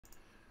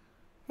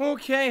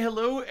Okay,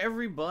 hello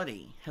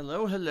everybody.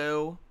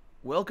 Hello.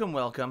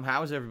 Welcome.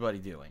 How's everybody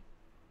doing?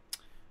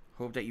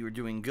 Hope that you are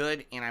doing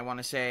good, and I want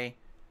to say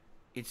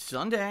it's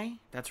Sunday.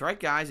 That's right,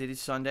 guys. It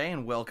is Sunday,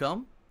 and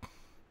welcome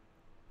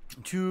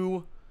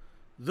to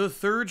the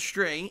third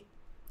straight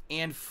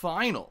and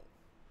final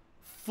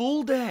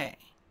full day.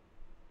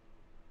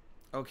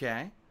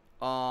 Okay.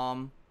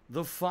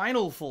 The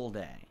final full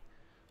day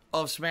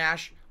of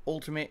Smash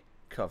Ultimate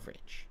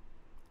coverage.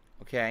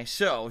 Okay,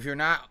 so if you're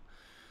not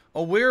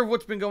aware of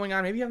what's been going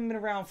on, maybe you haven't been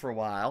around for a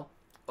while.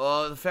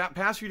 The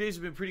past few days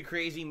have been pretty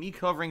crazy. Me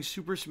covering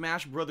Super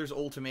Smash Bros.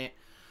 Ultimate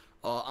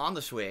on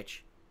the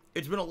Switch.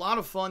 It's been a lot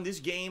of fun. This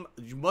game,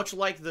 much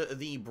like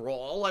the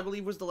Brawl, I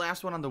believe was the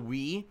last one on the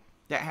Wii,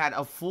 that had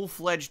a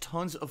full-fledged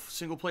tons of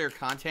single-player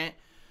content.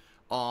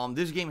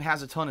 This game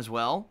has a ton as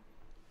well.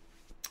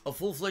 A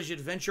full-fledged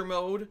adventure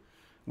mode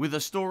with a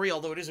story,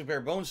 although it is a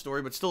bare-bones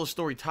story, but still a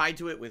story tied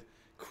to it with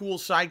cool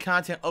side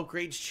content,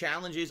 upgrades,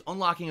 challenges,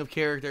 unlocking of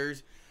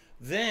characters.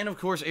 Then, of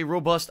course, a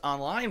robust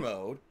online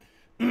mode.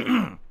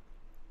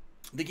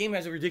 The game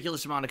has a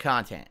ridiculous amount of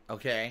content,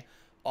 okay?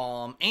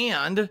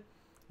 And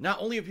not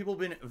only have people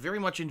been very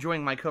much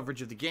enjoying my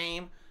coverage of the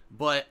game,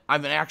 but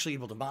I've been actually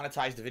able to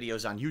monetize the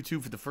videos on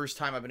YouTube for the first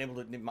time. I've been able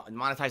to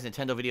monetize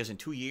Nintendo videos in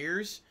 2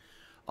 years.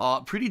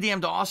 Pretty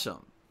damned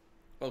awesome,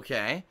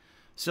 okay?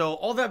 So,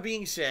 all that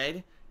being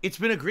said, it's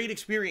been a great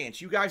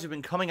experience. You guys have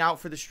been coming out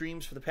for the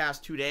streams for the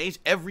past 2 days.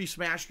 Every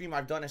Smash stream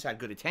I've done has had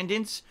good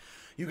attendance.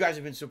 You guys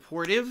have been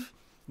supportive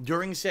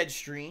during said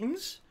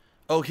streams,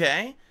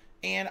 okay?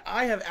 And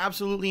I have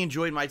absolutely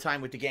enjoyed my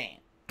time with the game.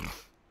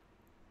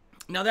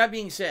 Now, that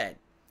being said,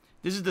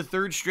 this is the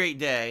third straight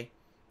day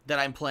that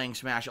I'm playing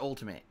Smash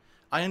Ultimate.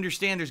 I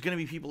understand there's going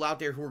to be people out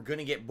there who are going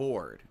to get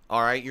bored,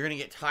 all right? You're going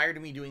to get tired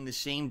of me doing the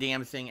same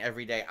damn thing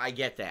every day. I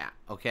get that,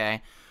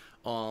 okay?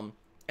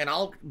 And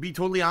I'll be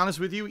totally honest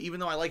with you, even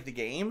though I like the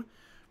game,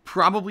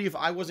 probably if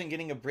I wasn't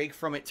getting a break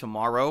from it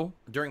tomorrow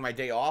during my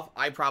day off,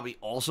 I probably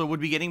also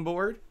would be getting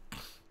bored.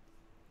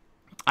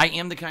 I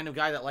am the kind of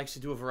guy that likes to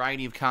do a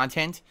variety of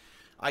content.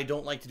 I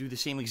don't like to do the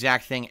same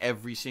exact thing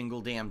every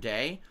single damn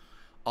day.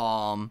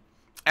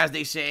 As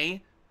they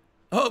say,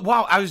 oh,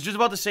 wow, I was just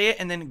about to say it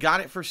and then got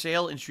it for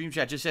sale in Stream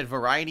Chat. Just said,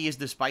 variety is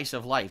the spice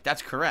of life.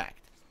 That's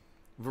correct.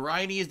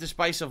 Variety is the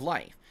spice of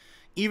life.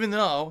 Even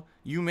though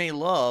you may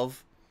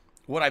love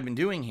what I've been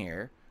doing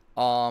here,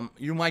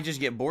 you might just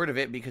get bored of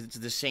it because it's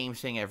the same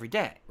thing every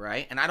day,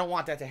 right? And I don't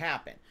want that to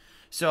happen.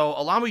 So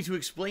allow me to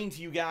explain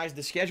to you guys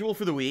the schedule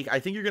for the week. I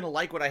think you're going to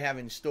like what I have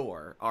in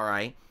store, all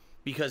right?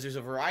 Because there's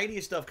a variety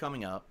of stuff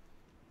coming up,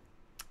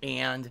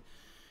 and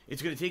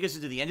it's going to take us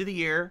into the end of the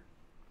year,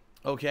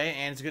 okay?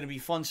 And it's going to be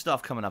fun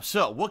stuff coming up.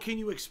 So what can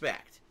you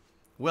expect?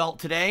 Well,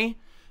 today,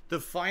 the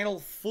final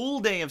full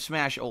day of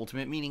Smash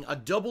Ultimate, meaning a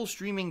double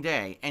streaming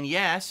day. And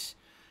yes,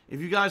 if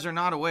you guys are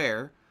not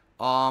aware,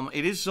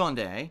 it is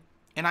Sunday,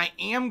 and I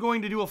am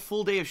going to do a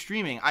full day of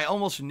streaming. I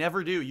almost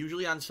never do.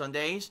 Usually on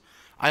Sundays,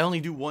 I only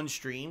do one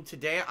stream.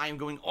 Today, I am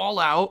going all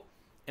out,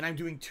 and I'm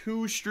doing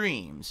 2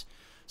 streams.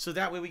 So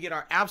that way we get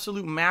our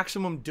absolute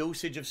maximum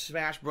dosage of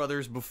Smash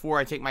Brothers before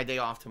I take my day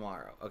off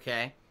tomorrow,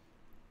 okay?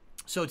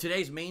 So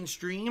today's main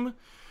stream,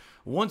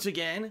 once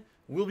again,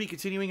 we'll be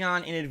continuing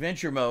on in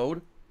adventure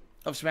mode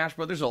of Smash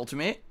Brothers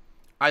Ultimate.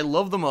 I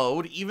love the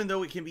mode, even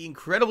though it can be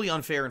incredibly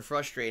unfair and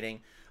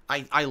frustrating.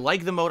 I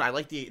like the mode. I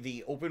like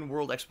the open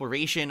world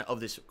exploration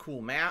of this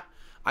cool map.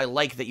 I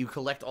like that you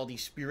collect all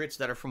these spirits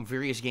that are from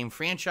various game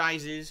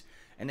franchises,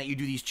 and that you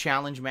do these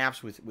challenge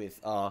maps with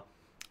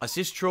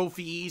assist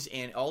trophies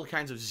and all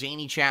kinds of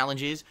zany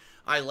challenges.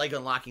 I like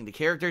unlocking the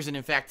characters, and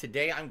in fact,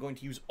 today I'm going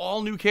to use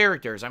all new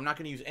characters. I'm not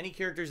going to use any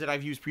characters that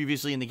I've used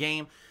previously in the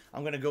game.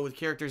 I'm going to go with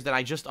characters that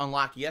I just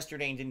unlocked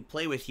yesterday and didn't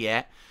play with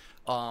yet,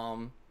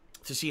 to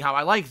see how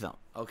I like them,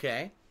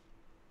 okay?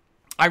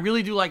 I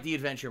really do like the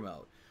adventure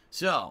mode.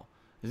 So,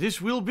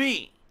 this will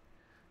be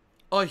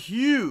a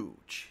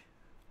huge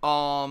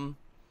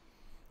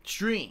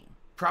stream.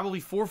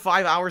 Probably 4 or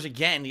 5 hours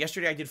again.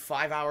 Yesterday I did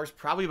 5 hours.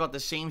 Probably about the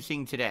same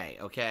thing today,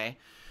 okay?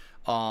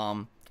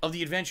 Of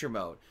the adventure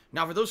mode.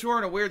 Now, for those who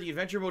aren't aware, the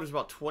adventure mode is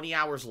about 20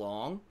 hours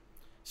long.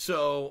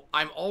 So,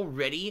 I'm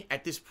already,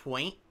 at this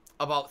point,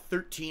 about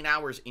 13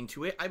 hours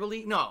into it, I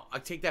believe. No, I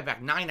take that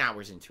back. 9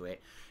 hours into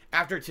it.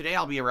 After today,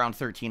 I'll be around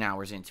 13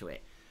 hours into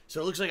it. So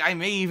it looks like I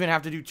may even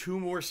have to do 2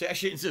 more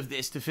sessions of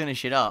this to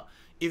finish it up,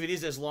 if it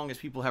is as long as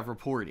people have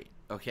reported,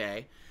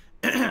 okay?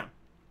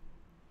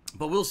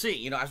 But we'll see.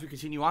 You know, as we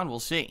continue on, we'll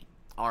see.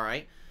 All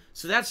right?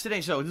 So that's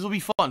today. So this will be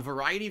fun.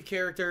 Variety of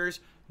characters,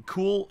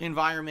 cool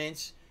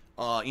environments,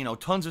 you know,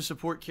 tons of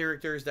support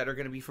characters that are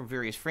going to be from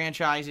various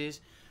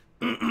franchises.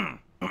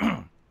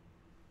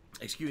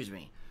 Excuse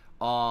me.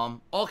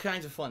 All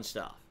kinds of fun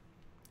stuff.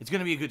 It's going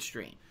to be a good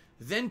stream.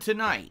 Then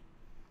tonight,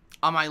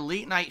 on my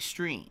late night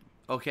stream,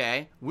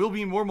 okay, will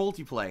be more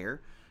multiplayer,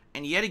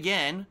 and yet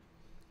again,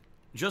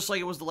 just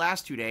like it was the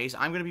last 2 days,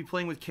 I'm going to be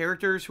playing with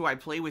characters who I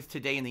play with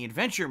today in the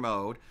adventure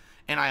mode,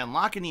 and I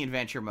unlock in the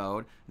adventure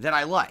mode that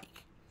I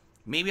like.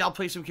 Maybe I'll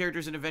play some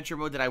characters in adventure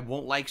mode that I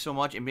won't like so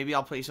much, and maybe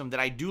I'll play some that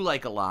I do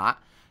like a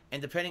lot,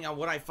 And depending on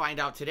what I find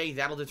out today,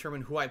 that'll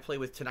determine who I play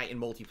with tonight in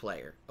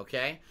multiplayer,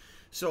 okay?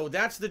 So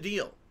that's the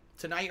deal.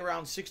 Tonight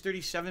around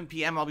 6:30, 7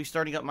 p.m., I'll be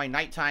starting up my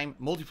nighttime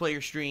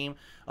multiplayer stream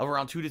of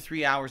around 2 to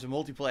 3 hours of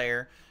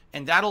multiplayer.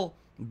 And that'll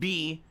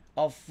be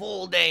a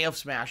full day of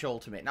Smash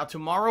Ultimate. Now,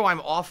 tomorrow I'm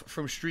off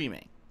from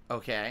streaming,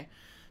 okay?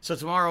 So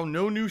tomorrow,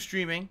 no new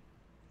streaming,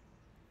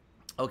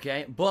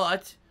 okay?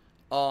 But,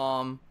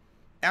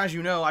 as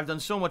you know, I've done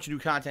so much new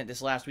content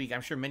this last week. I'm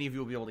sure many of you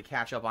will be able to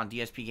catch up on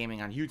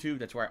DSPGaming on YouTube.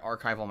 That's where I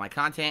archive all my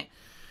content.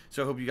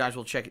 So I hope you guys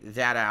will check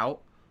that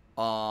out.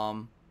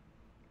 When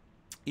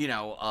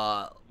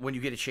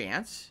you get a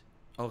chance,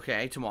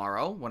 okay,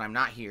 tomorrow, when I'm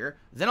not here.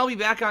 Then I'll be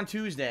back on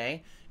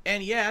Tuesday.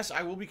 And yes,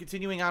 I will be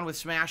continuing on with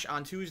Smash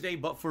on Tuesday,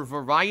 but for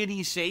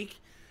variety's sake,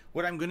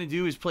 what I'm going to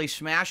do is play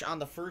Smash on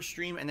the first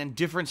stream and then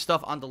different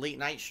stuff on the late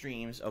night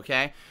streams,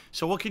 okay?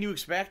 So what can you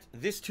expect?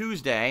 This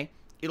Tuesday,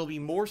 it'll be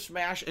more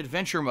Smash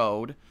Adventure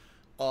Mode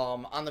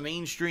on the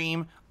main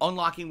stream,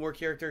 unlocking more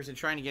characters and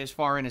trying to get as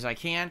far in as I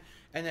can.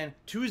 And then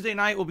Tuesday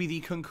night will be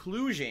the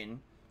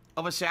conclusion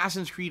of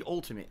Assassin's Creed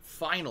Ultimate,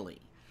 finally.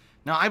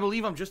 Now, I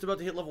believe I'm just about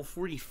to hit level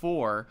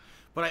 44,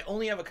 but I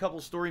only have a couple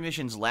story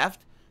missions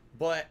left.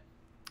 But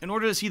in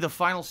order to see the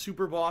final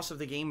super boss of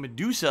the game,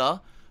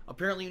 Medusa,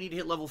 apparently you need to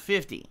hit level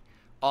 50.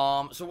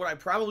 So what I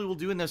probably will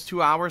do in those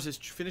 2 hours is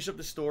finish up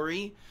the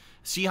story,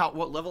 see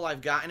what level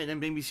I've gotten, and then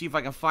maybe see if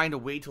I can find a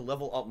way to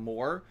level up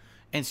more,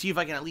 and see if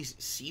I can at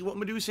least see what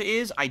Medusa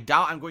is. I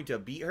doubt I'm going to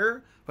beat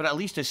her, but at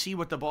least to see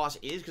what the boss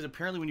is, because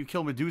apparently when you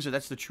kill Medusa,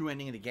 that's the true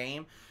ending of the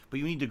game, but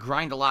you need to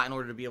grind a lot in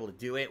order to be able to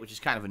do it, which is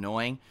kind of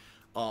annoying.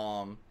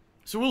 So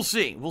we'll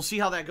see. We'll see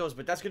how that goes,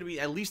 but that's going to be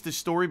at least the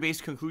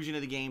story-based conclusion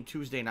of the game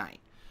Tuesday night.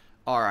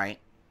 Alright.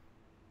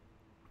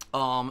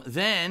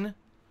 Then,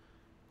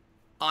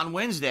 on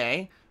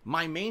Wednesday,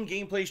 my main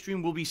gameplay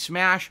stream will be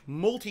Smash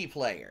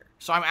Multiplayer.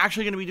 So I'm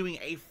actually going to be doing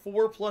a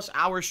 4+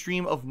 hour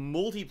stream of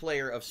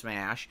multiplayer of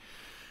Smash.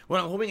 What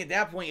I'm hoping at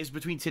that point is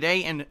between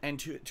today and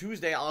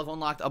Tuesday, I'll have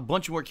unlocked a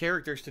bunch more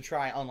characters to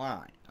try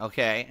online.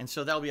 Okay? And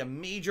so that'll be a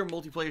major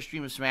multiplayer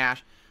stream of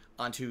Smash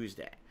on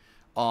Tuesday.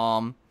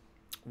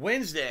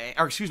 Wednesday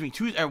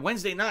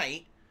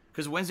night,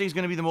 because Wednesday is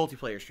going to be the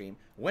multiplayer stream.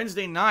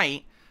 Wednesday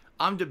night,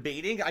 I'm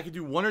debating. I could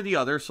do one or the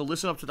other, so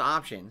listen up to the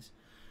options.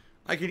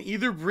 I can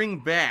either bring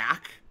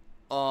back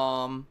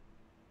Black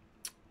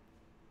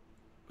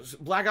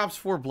Ops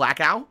 4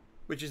 Blackout,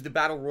 which is the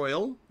Battle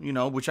Royale,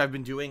 which I've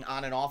been doing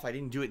on and off. I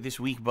didn't do it this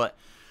week, but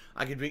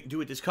I could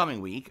do it this coming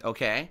week,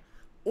 okay?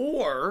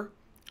 Or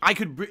I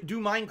could do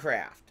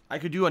Minecraft. I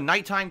could do a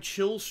nighttime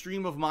chill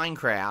stream of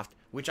Minecraft,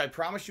 which I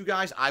promised you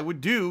guys I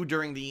would do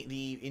during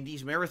the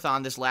Indies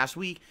Marathon this last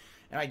week,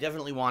 and I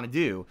definitely want to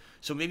do.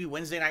 So maybe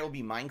Wednesday night will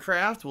be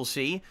Minecraft. We'll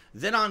see.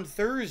 Then on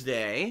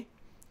Thursday,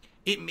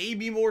 it may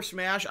be more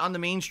Smash on the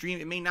main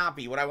stream. It may not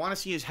be. What I want to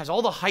see is, has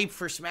all the hype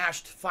for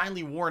Smash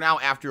finally worn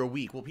out after a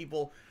week? Will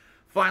people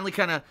finally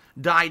kind of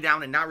die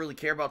down and not really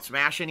care about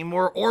Smash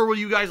anymore? Or will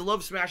you guys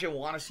love Smash and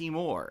want to see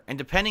more? And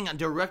depending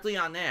directly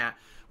on that,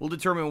 will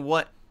determine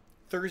what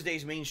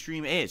Thursday's main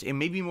stream is. It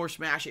may be more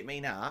Smash. It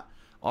may not.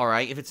 All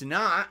right. If it's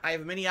not, I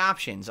have many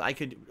options. I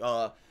could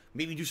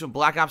maybe do some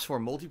Black Ops 4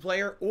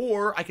 multiplayer,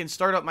 or I can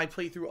start up my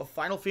playthrough of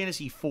Final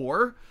Fantasy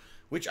IV,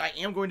 which I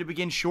am going to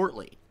begin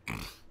shortly.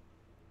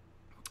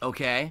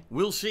 Okay,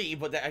 we'll see,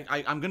 but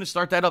I'm going to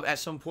start that up at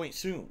some point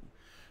soon.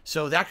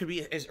 So that could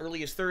be as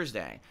early as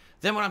Thursday.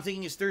 Then what I'm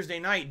thinking is Thursday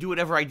night, do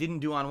whatever I didn't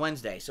do on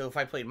Wednesday. So if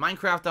I played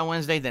Minecraft on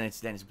Wednesday, then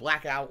it's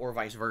Blackout, or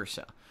vice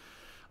versa.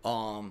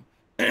 Then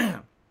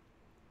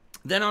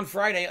on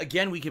Friday,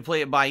 again, we could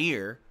play it by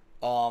ear.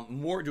 Do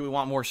we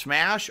want more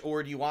Smash,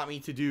 or do you want me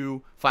to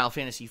do Final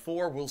Fantasy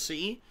IV? We'll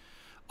see.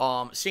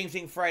 Same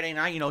thing Friday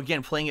night,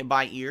 again, playing it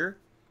by ear.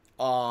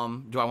 Do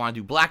I want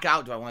to do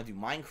Blackout? Do I want to do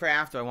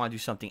Minecraft? Do I want to do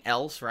something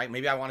else, right?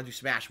 Maybe I want to do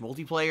Smash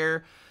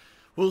Multiplayer.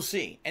 We'll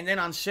see. And then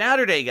on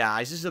Saturday,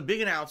 guys, this is a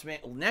big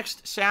announcement.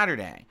 Next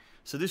Saturday.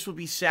 So this will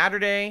be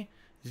Saturday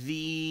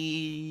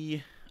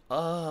the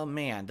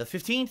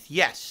 15th?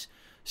 Yes.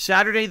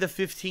 Saturday the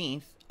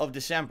 15th of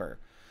December.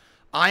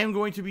 I am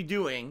going to be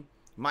doing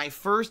my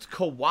first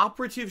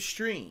cooperative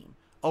stream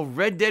of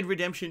Red Dead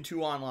Redemption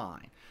 2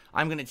 Online.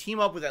 I'm going to team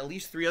up with at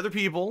least 3 other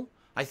people.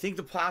 I think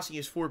the posse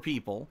is 4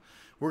 people.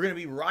 We're going to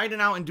be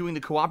riding out and doing the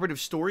cooperative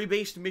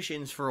story-based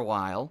missions for a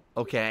while,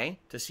 okay,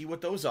 to see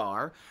what those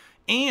are.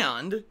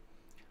 And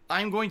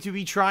I'm going to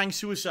be trying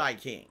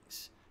Suicide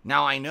Kings.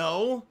 Now, I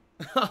know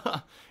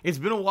it's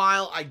been a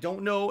while. I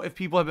don't know if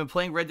people have been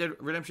playing Red Dead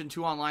Redemption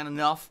 2 Online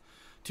enough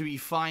to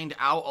find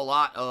out a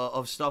lot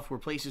of stuff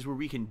places where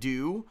we can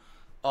do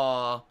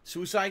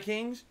Suicide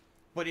Kings.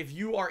 But if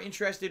you are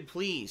interested,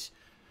 please,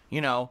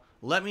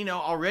 let me know.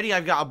 Already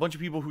I've got a bunch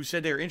of people who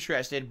said they're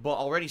interested, but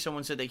already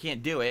someone said they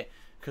can't do it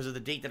because of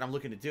the date that I'm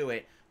looking to do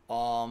it.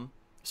 So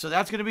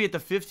that's going to be at the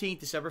 15th,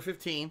 December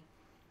 15th.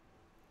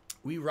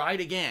 We ride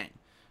again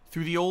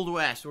through the Old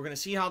West. We're going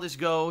to see how this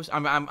goes.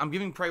 I'm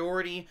giving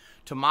priority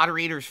to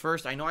moderators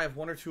first. I know I have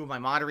 1 or 2 of my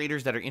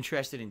moderators that are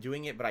interested in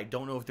doing it, but I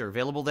don't know if they're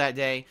available that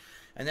day.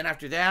 And then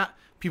after that,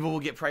 people will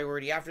get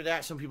priority after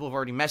that. Some people have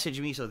already messaged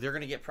me, so they're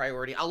going to get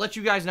priority. I'll let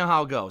you guys know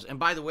how it goes. And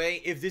by the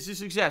way, if this is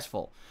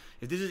successful,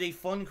 if this is a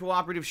fun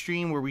cooperative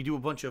stream where we do a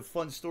bunch of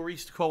fun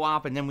stories to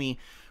co-op and then we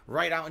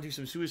write out and do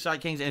some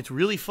Suicide Kings, and it's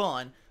really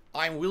fun,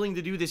 I'm willing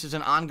to do this as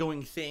an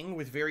ongoing thing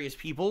with various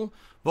people,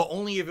 but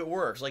only if it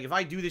works. Like, if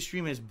I do this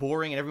stream and it's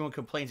boring and everyone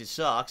complains it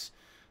sucks,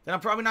 then I'm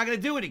probably not going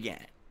to do it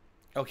again.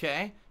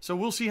 Okay? So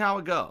we'll see how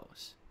it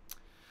goes.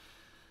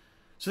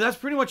 So that's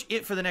pretty much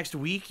it for the next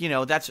week. You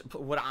know, that's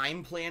what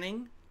I'm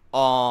planning.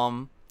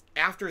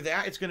 After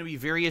that, it's going to be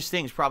various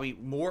things. Probably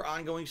more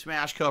ongoing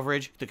Smash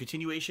coverage, the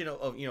continuation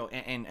of you know,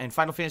 and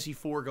Final Fantasy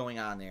IV going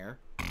on there.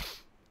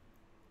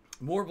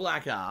 More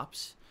Black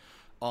Ops.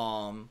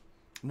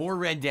 More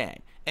Red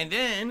Dead. And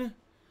then,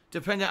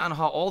 depending on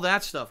how all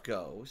that stuff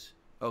goes,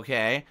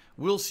 okay,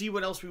 we'll see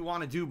what else we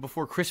want to do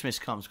before Christmas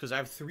comes. Because I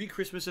have 3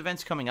 Christmas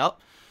events coming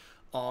up.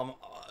 I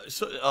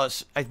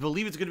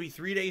believe it's going to be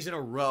 3 days in a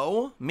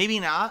row. Maybe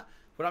not.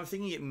 But I'm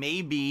thinking it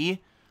may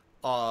be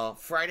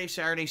Friday,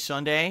 Saturday,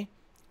 Sunday.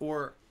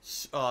 Or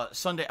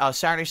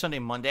Saturday, Sunday,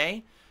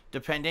 Monday.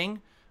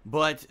 Depending.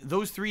 But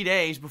those 3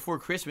 days before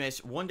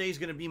Christmas, one day is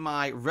going to be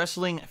my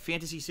Wrestling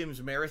Fantasy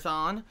Sims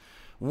Marathon.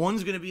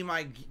 One's going to be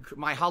my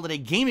holiday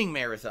gaming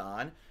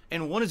marathon,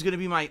 and one is going to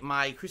be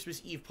my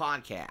Christmas Eve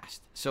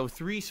podcast. So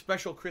 3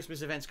 special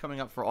Christmas events coming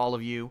up for all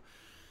of you.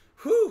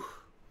 Whew.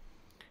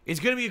 It's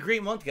going to be a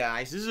great month,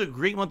 guys. This is a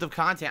great month of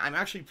content. I'm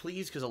actually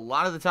pleased because a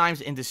lot of the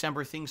times in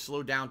December, things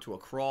slow down to a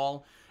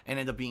crawl and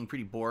end up being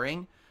pretty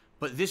boring.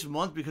 But this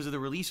month, because of the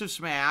release of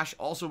Smash,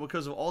 also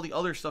because of all the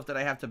other stuff that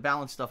I have to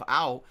balance stuff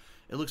out,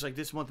 it looks like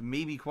this month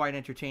may be quite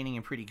entertaining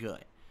and pretty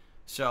good.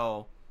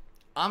 So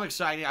I'm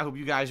excited. I hope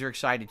you guys are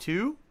excited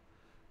too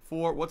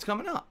for what's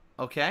coming up.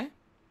 Okay?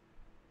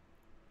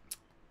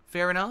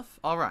 Fair enough?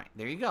 All right.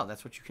 There you go.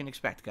 That's what you can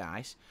expect,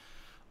 guys.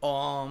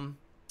 Outside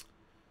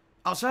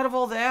of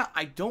all that,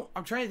 I'm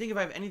trying to think if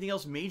I have anything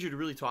else major to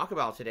really talk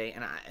about today,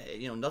 and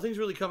nothing's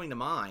really coming to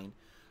mind.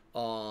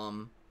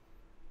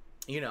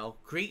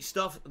 Great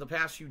stuff the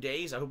past few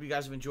days. I hope you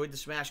guys have enjoyed the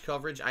Smash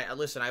coverage.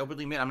 Listen, I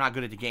openly admit I'm not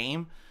good at the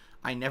game.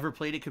 I never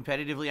played it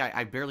competitively.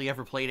 I barely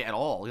ever played it at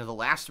all. The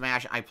last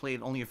Smash I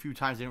played only a few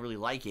times. Didn't really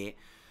like it.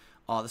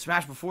 The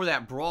Smash before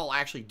that, Brawl,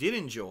 I actually did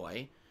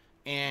enjoy.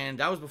 And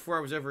that was before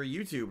I was ever a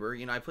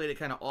YouTuber. I played it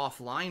kind of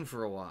offline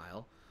for a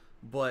while.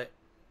 But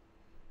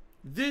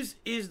this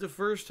is the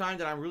first time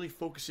that I'm really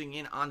focusing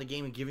in on the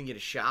game and giving it a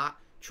shot.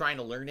 Trying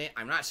to learn it.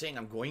 I'm not saying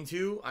I'm going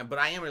to. But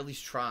I am at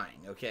least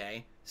trying,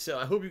 okay? So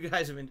I hope you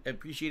guys have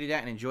appreciated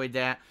that and enjoyed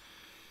that.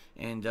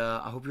 And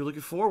I hope you're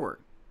looking forward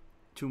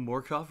to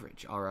more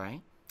coverage, all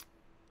right?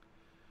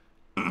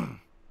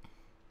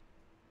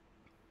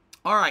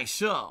 All right,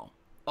 so,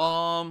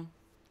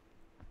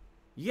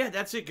 yeah,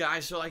 that's it,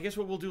 guys. So I guess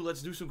what we'll do,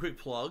 let's do some quick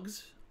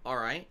plugs, all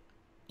right?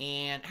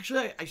 And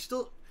actually, I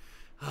feel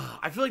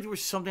like there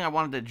was something I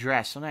wanted to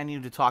address, something I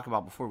needed to talk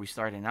about before we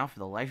started. And now, for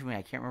the life of me,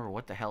 I can't remember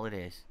what the hell it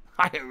is.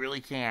 I really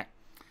can't.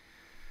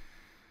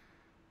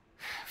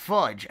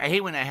 Fudge. I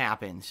hate when that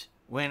happens.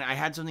 When I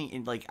had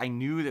something, I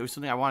knew there was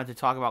something I wanted to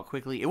talk about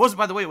quickly. It wasn't,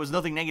 by the way, it was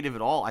nothing negative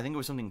at all. I think it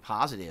was something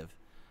positive.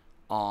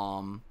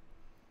 And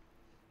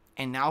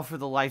now for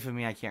the life of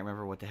me, I can't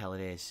remember what the hell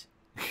it is.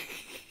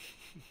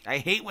 I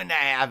hate when that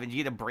happens.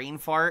 You get a brain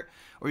fart,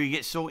 or you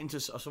get so into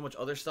so much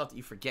other stuff that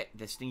you forget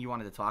this thing you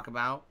wanted to talk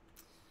about.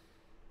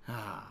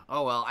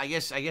 Oh well, I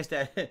guess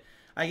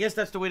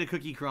that's the way the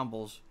cookie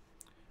crumbles.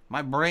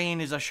 My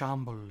brain is a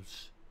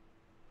shambles.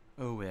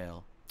 Oh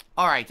well.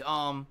 All right.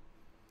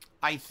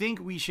 I think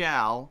we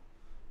shall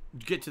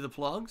get to the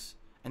plugs,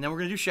 and then we're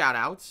going to do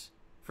shout-outs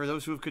for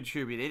those who have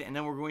contributed, and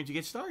then we're going to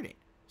get started.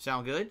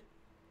 Sound good?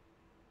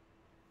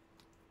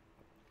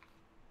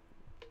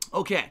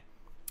 Okay.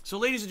 So,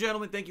 ladies and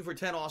gentlemen, thank you for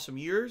 10 awesome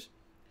years.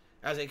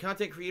 As a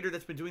content creator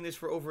that's been doing this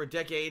for over a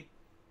decade,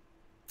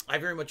 I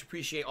very much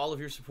appreciate all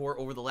of your support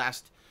over the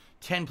last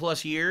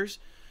 10-plus years,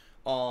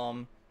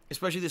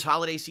 especially this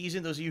holiday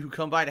season, those of you who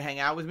come by to hang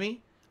out with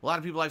me. A lot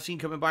of people I've seen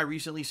coming by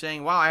recently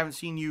saying, wow, I haven't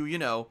seen you,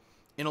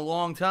 in a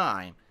long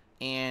time,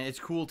 and it's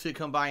cool to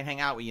come by and hang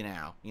out with you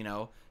now,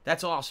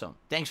 That's awesome.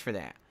 Thanks for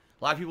that.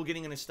 A lot of people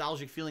getting a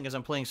nostalgic feeling as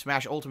I'm playing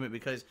Smash Ultimate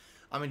because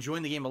I'm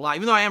enjoying the game a lot.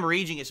 Even though I am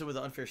raging at some of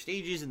the unfair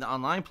stages and the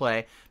online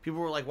play, people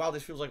were like, wow,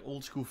 this feels like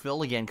old school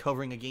Phil again,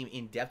 covering a game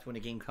in depth when a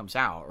game comes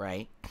out,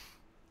 right?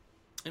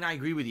 And I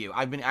agree with you.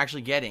 I've been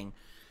actually getting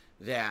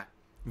that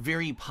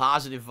very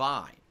positive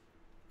vibe,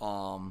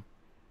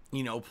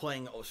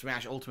 playing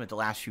Smash Ultimate the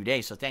last few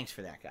days, so thanks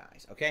for that,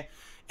 guys, okay?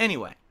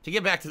 Anyway, to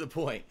get back to the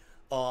point,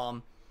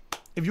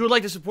 if you would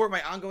like to support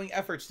my ongoing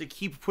efforts to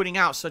keep putting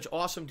out such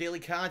awesome daily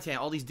content,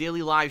 all these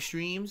daily live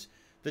streams,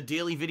 the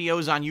daily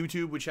videos on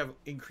YouTube, which have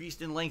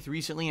increased in length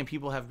recently, and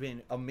people have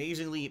been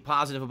amazingly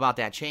positive about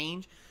that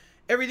change,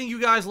 everything you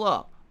guys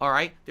love, all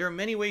right? There are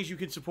many ways you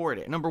can support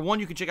it. Number one,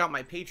 you can check out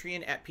my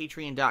Patreon at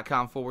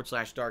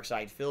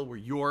patreon.com/DarksidePhil, where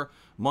your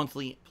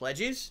monthly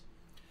pledges.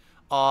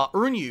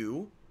 earn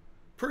you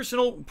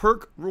personal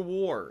perk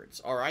rewards.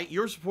 All right,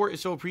 your support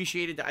is so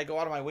appreciated that I go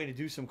out of my way to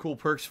do some cool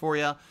perks for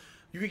you.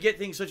 You can get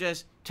things such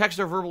as text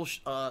or verbal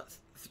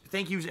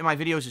thank yous in my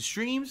videos and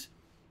streams.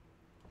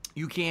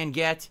 You can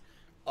get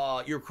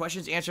your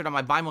questions answered on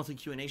my bi-monthly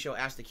Q&A show,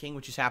 Ask the King,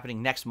 which is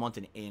happening next month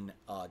in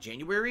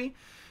January.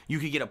 You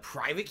could get a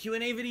private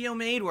Q&A video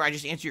made where I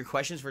just answer your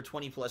questions for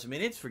 20 plus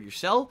minutes for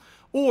yourself.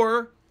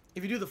 Or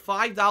if you do the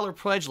 $5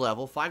 pledge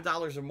level,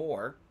 $5 or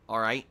more, all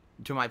right,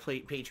 to my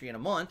Patreon a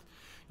month,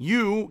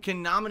 you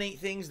can nominate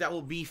things that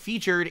will be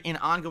featured in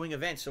ongoing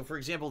events. So, for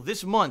example,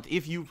 this month,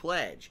 if you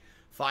pledge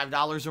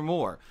 $5 or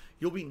more,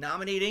 you'll be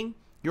nominating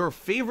your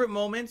favorite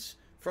moments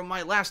from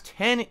my last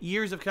 10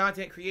 years of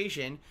content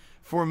creation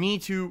for me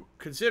to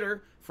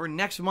consider for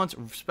next month's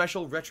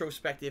special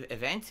retrospective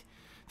event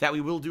that we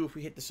will do if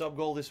we hit the sub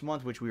goal this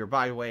month, which we are,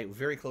 by the way,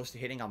 very close to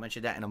hitting. I'll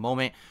mention that in a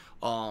moment.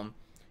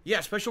 Yeah,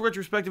 special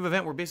retrospective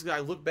event where basically I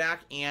look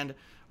back and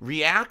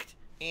react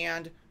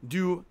and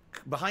do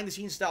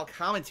behind-the-scenes style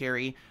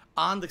commentary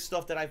on the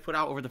stuff that I've put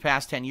out over the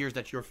past 10 years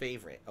that's your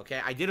favorite,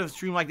 okay? I did a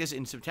stream like this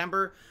in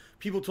September.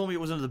 People told me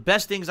it was one of the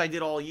best things I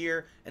did all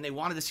year, and they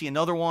wanted to see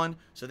another one,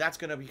 so that's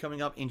going to be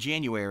coming up in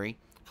January.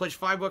 Pledge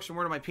 $5 or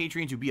more to my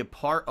Patreon to be a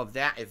part of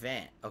that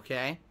event,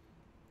 okay?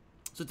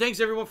 So thanks,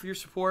 everyone, for your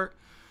support.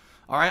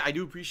 All right, I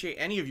do appreciate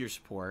any of your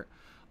support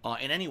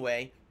in any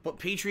way, but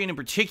Patreon in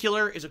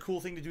particular is a cool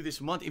thing to do this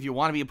month if you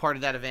want to be a part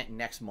of that event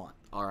next month,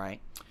 all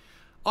right?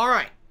 All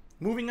right.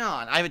 Moving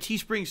on, I have a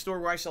Teespring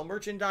store where I sell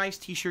merchandise,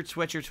 t-shirts,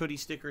 sweatshirts, hoodies,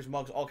 stickers,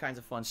 mugs, all kinds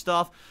of fun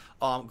stuff.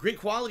 Great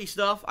quality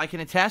stuff, I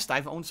can attest.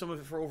 I've owned some of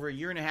it for over a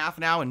year and a half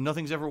now, and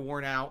nothing's ever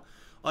worn out.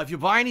 If you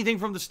buy anything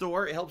from the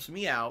store, it helps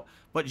me out.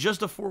 But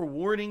just a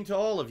forewarning to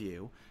all of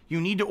you,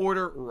 you need to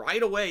order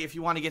right away if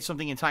you want to get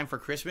something in time for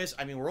Christmas.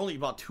 I mean, we're only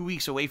about 2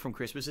 weeks away from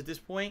Christmas at this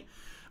point.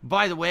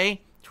 By the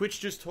way, Twitch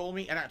just told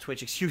me, not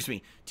Twitch, excuse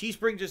me,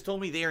 Teespring just told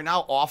me they are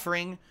now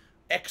offering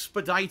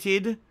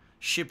expedited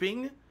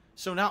shipping.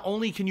 So not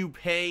only can you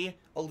pay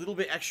a little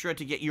bit extra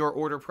to get your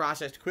order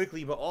processed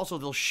quickly, but also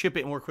they'll ship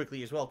it more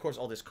quickly as well. Of course,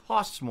 all this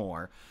costs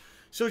more.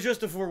 So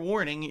just a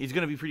forewarning, it's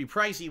going to be pretty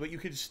pricey, but you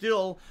can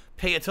still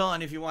pay a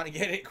ton if you want to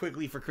get it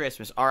quickly for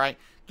Christmas. All right,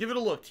 give it a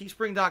look.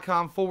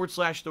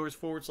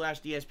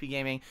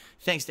 Teespring.com/stores/DSPGaming.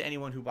 Thanks to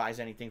anyone who buys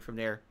anything from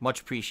there.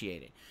 Much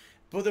appreciated.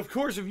 But of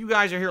course, if you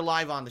guys are here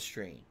live on the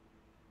stream,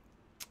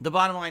 the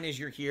bottom line is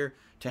you're here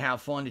to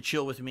have fun, to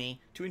chill with me,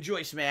 to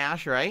enjoy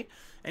Smash, right?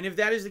 And if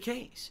that is the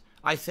case,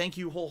 I thank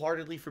you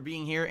wholeheartedly for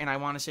being here, and I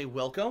want to say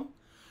welcome.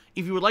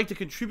 If you would like to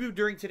contribute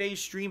during today's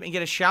stream and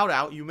get a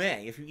shout-out, you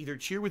may. If you either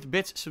cheer with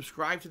bits,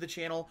 subscribe to the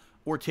channel,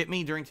 or tip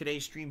me during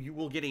today's stream, you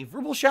will get a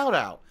verbal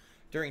shout-out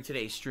during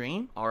today's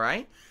stream, all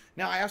right?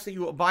 Now, I ask that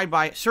you abide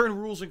by certain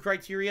rules and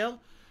criteria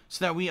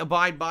so that we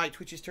abide by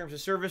Twitch's terms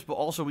of service, but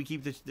also we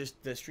keep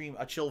the stream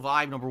a chill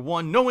vibe. Number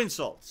one, no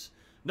insults.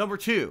 Number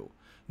two,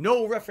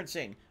 no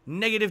referencing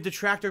negative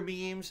detractor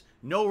memes.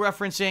 No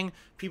referencing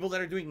people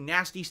that are doing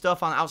nasty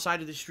stuff on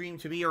outside of the stream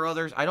to me or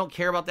others. I don't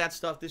care about that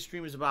stuff. This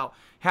stream is about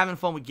having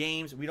fun with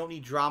games. We don't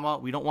need drama.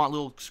 We don't want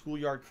little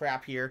schoolyard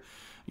crap here,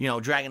 you know,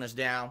 dragging us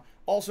down.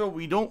 Also,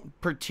 we don't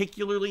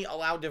particularly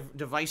allow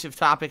divisive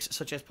topics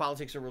such as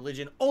politics or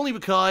religion, only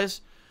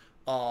because,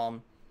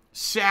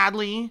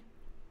 sadly,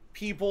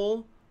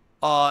 people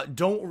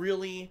don't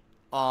really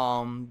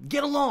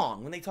get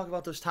along when they talk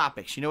about those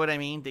topics. You know what I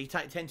mean? They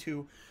tend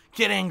to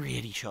get angry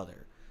at each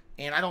other.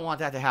 And I don't want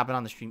that to happen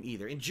on the stream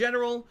either. In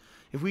general,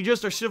 if we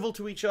just are civil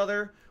to each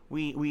other,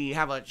 we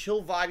have a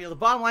chill vibe. You know, the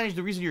bottom line is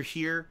the reason you're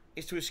here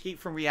is to escape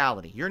from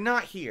reality. You're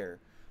not here.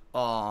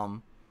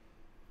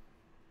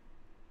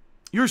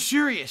 You're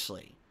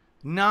seriously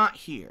not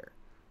here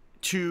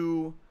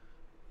to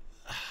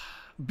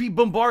be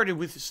bombarded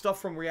with stuff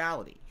from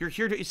reality. You're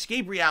here to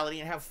escape reality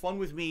and have fun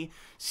with me,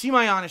 see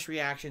my honest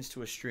reactions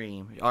to a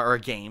stream, or a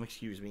game,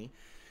 excuse me,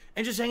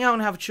 and just hang out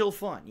and have chill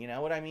fun. You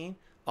know what I mean?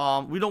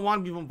 We don't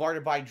want to be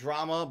bombarded by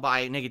drama,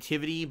 by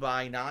negativity,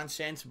 by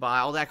nonsense, by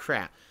all that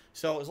crap.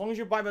 So as long as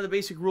you abide by the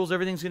basic rules,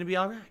 everything's going to be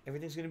all right.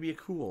 Everything's going to be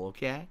cool,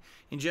 okay?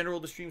 In general,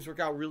 the streams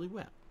work out really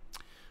well.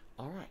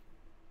 All right.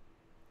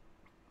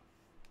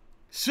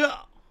 So,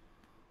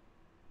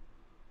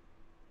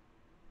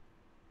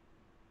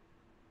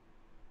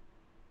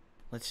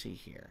 let's see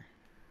here.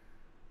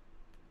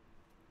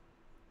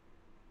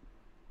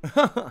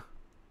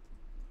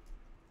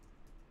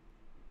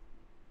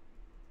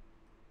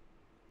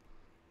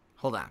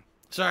 Hold on.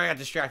 Sorry, I got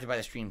distracted by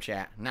the stream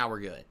chat. Now we're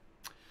good.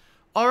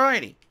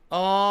 Alrighty.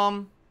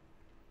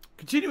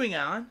 Continuing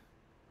on.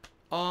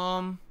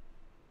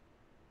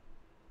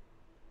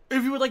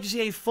 If you would like to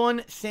see a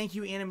fun thank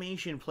you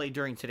animation played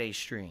during today's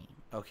stream,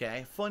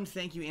 okay? Fun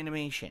thank you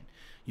animation.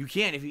 You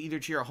can if you either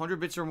cheer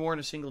 100 bits or more in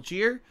a single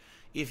cheer,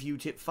 if you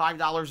tip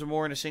 $5 or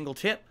more in a single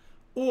tip,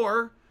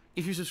 or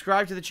if you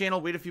subscribe to the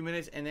channel, wait a few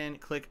minutes, and then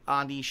click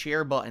on the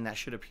share button that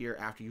should appear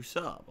after you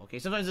sub, okay?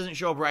 Sometimes it doesn't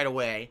show up right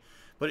away,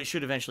 but it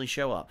should eventually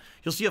show up.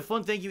 You'll see a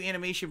fun thank you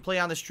animation play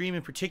on the stream.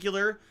 In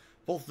particular,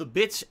 both the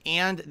bits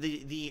and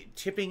the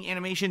tipping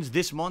animations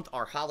this month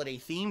are holiday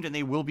themed, and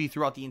they will be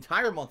throughout the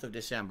entire month of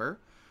December.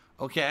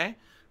 Okay?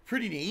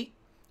 Pretty neat.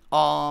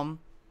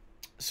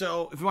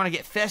 So if you want to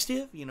get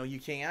festive, you know, you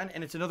can.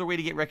 And it's another way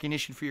to get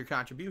recognition for your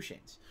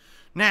contributions.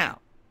 Now,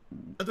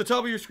 at the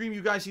top of your screen,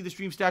 you guys see the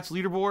stream stats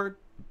leaderboard.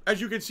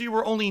 As you can see,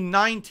 we're only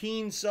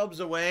 19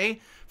 subs away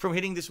from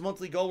hitting this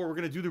monthly goal where we're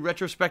going to do the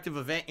retrospective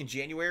event in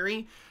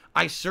January.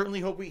 I certainly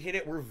hope we hit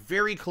it. We're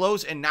very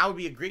close, and now would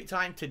be a great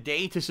time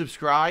today to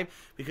subscribe,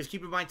 because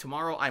keep in mind,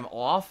 tomorrow I'm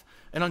off,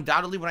 and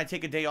undoubtedly when I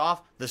take a day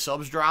off, the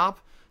subs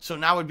drop. So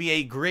now would be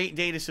a great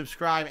day to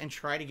subscribe and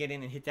try to get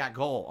in and hit that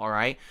goal, all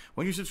right?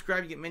 When you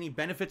subscribe, you get many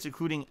benefits,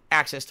 including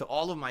access to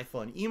all of my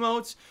fun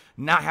emotes,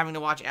 not having to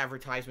watch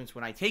advertisements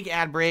when I take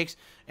ad breaks,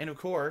 and of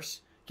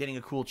course, getting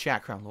a cool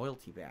Chat Crown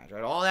loyalty badge,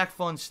 right? All that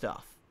fun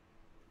stuff.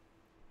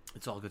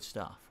 It's all good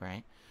stuff,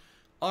 right?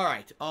 All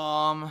right,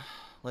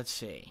 let's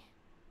see.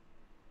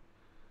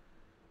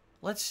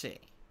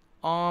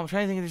 I'm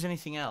trying to think if there's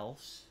anything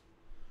else.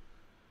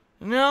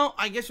 No,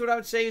 I guess what I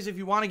would say is if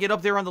you want to get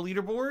up there on the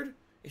leaderboard,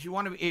 if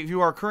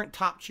you are a current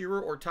top cheerer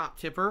or top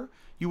tipper,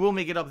 you will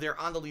make it up there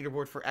on the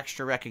leaderboard for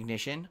extra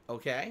recognition.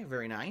 Okay,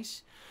 very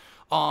nice.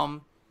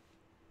 And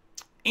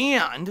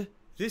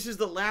this is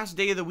the last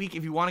day of the week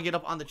if you want to get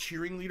up on the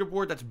cheering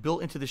leaderboard that's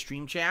built into the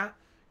stream chat.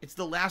 It's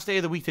the last day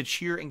of the week to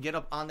cheer and get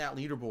up on that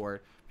leaderboard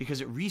because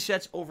it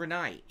resets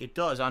overnight. It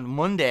does. On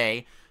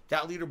Monday,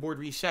 that leaderboard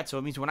resets. So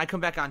it means when I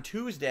come back on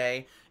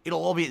Tuesday,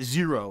 it'll all be at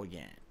 0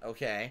 again.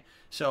 Okay?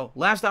 So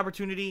last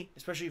opportunity,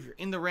 especially if you're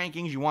in the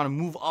rankings, you want to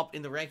move up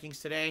in the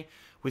rankings today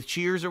with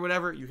cheers or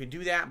whatever, you can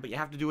do that, but you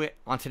have to do it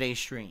on today's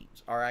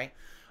streams. All right?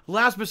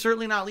 Last but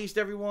certainly not least,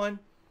 everyone,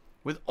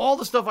 with all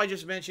the stuff I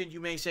just mentioned, you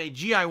may say,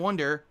 gee, I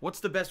wonder,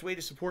 what's the best way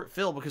to support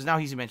Phil? Because now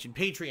he's mentioned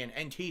Patreon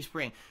and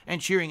Teespring and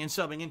cheering and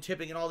subbing and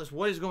tipping and all this.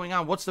 What is going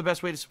on? What's the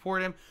best way to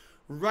support him?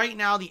 Right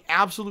now, the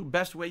absolute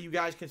best way you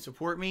guys can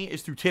support me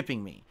is through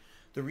tipping me.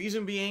 The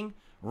reason being,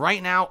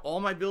 right now, all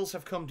my bills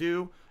have come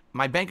due.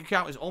 My bank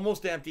account is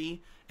almost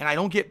empty, and I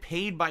don't get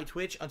paid by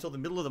Twitch until the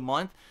middle of the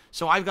month.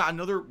 So I've got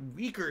another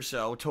week or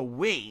so to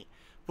wait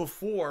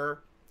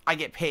before I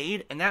get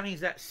paid, and that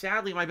means that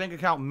sadly my bank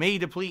account may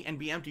deplete and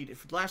be emptied.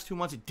 For the last 2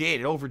 months it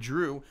did. It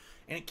overdrew,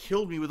 and it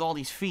killed me with all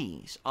these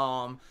fees.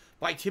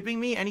 By tipping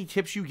me, any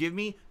tips you give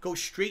me go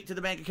straight to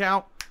the bank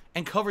account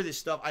and cover this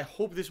stuff. I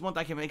hope this month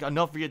I can make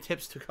enough for your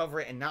tips to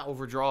cover it and not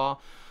overdraw.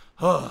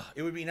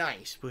 It would be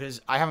nice, because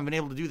I haven't been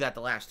able to do that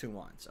the last 2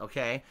 months,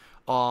 okay?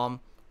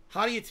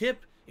 How do you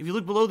tip? If you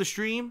look below the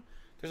stream,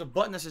 there's a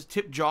button that says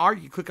tip jar.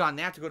 You click on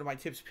that to go to my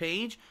tips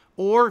page,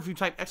 or if you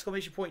type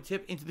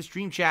 !tip into the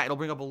stream chat, it'll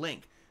bring up a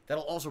link.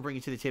 That'll also bring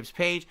you to the tips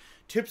page.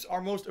 Tips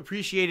are most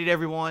appreciated,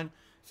 everyone.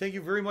 Thank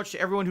you very much to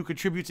everyone who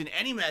contributes in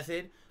any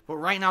method, but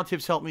right now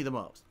tips help me the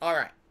most. All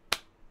right,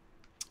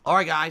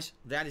 guys,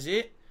 that is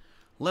it.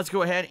 Let's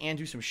go ahead and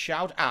do some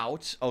shout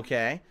outs,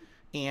 okay?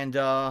 And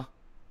let's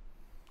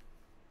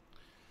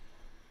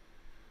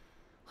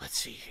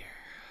see here.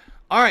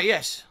 All right,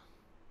 yes.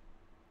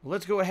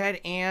 Let's go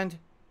ahead and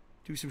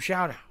do some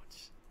shout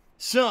outs.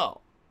 So,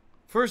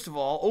 first of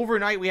all,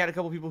 overnight we had a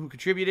couple people who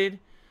contributed.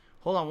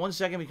 Hold on 1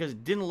 second because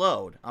it didn't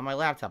load on my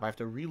laptop. I have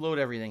to reload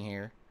everything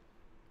here.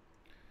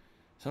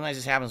 Sometimes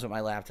this happens with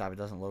my laptop. It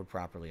doesn't load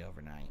properly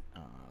overnight.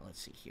 Let's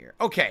see here.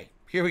 Okay,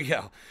 here we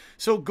go.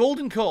 So,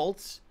 Golden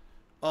Colts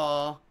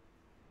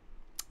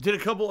did a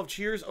couple of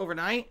cheers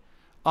overnight.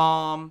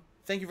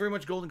 Thank you very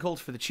much, Golden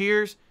Colts, for the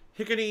cheers.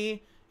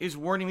 Hickety is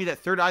warning me that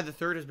Third Eye the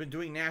Third has been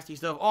doing nasty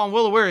stuff. Oh, I'm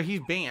well aware he's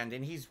banned,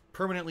 and he's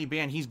permanently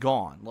banned. He's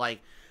gone. Like,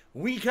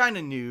 we kind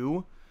of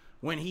knew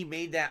when he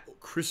made that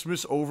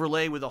Christmas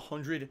overlay with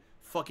 100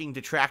 fucking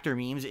detractor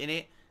memes in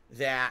it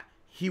that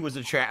he was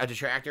a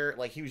detractor.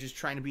 Like, he was just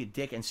trying to be a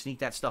dick and sneak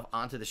that stuff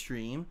onto the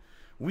stream.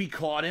 We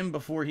caught him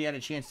before he had a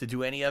chance to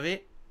do any of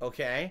it,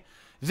 okay?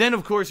 Then,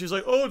 of course, he's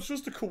like, oh, it's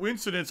just a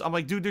coincidence. I'm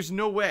like, dude, there's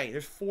no way.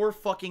 There's 4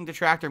 fucking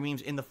detractor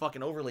memes in the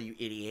fucking overlay, you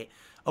idiot.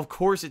 Of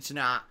course it's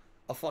not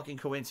a fucking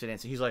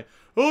coincidence. And he's like,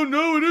 oh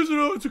no, it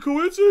isn't. It's a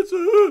coincidence.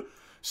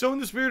 So in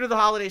the spirit of the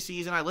holiday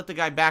season, I let the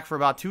guy back for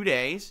about 2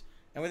 days.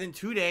 And within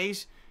 2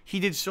 days, he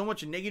did so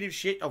much negative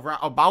shit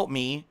about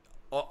me.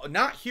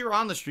 Not here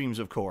on the streams,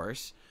 of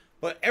course,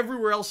 but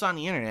everywhere else on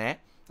the internet.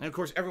 And of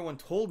course, everyone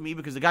told me,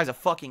 because the guy's a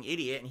fucking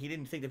idiot and he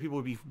didn't think that people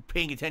would be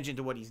paying attention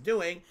to what he's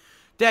doing,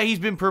 that he's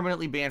been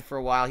permanently banned for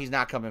a while. He's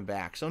not coming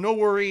back. So no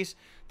worries.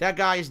 That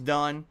guy is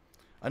done.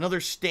 Another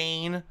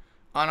stain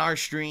on our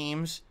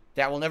streams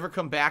that will never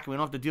come back, and we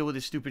don't have to deal with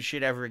this stupid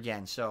shit ever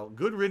again. So,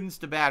 good riddance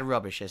to bad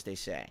rubbish, as they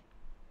say.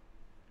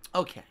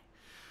 Okay.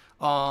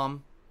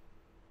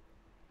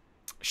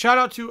 Shout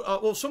out to,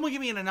 well, someone gave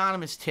me an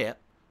anonymous tip,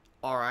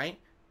 alright,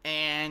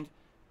 and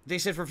they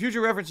said for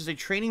future reference, there's a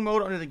training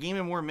mode under the Game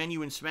 & More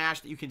menu in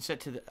Smash that you can set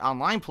to the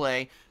online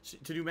play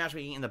to do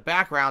matchmaking in the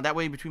background. That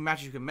way, between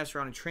matches, you can mess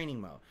around in training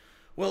mode.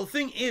 Well, the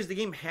thing is, the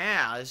game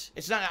has,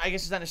 it's not, I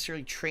guess it's not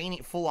necessarily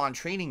full-on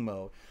training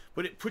mode,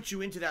 but it puts you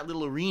into that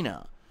little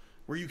arena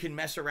where you can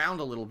mess around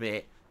a little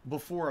bit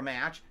before a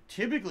match.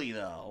 Typically,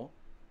 though,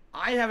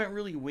 I haven't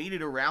really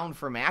waited around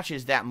for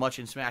matches that much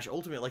in Smash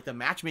Ultimate. Like, the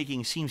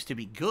matchmaking seems to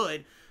be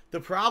good. The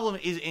problem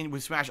is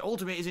with Smash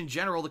Ultimate is, in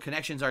general, the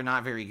connections are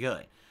not very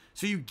good.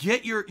 So you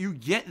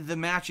get the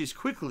matches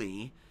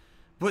quickly,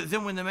 but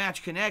then when the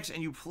match connects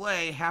and you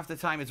play, half the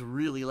time it's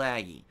really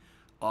laggy.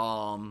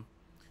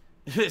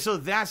 So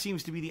that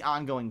seems to be the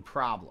ongoing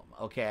problem,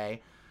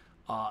 okay?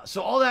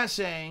 So all that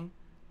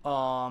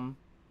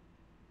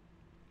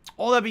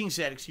being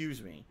said,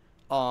 excuse me,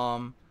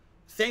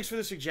 thanks for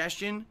the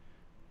suggestion.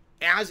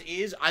 As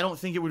is, I don't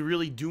think it would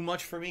really do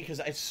much for me because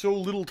it's so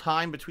little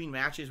time between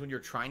matches when you're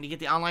trying to get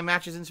the online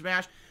matches in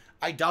Smash.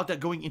 I doubt that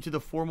going into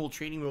the formal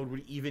training mode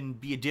would even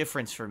be a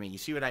difference for me. You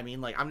see what I mean?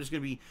 Like, I'm just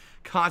going to be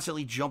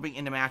constantly jumping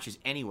into matches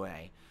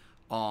anyway.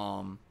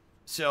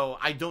 So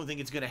I don't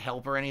think it's going to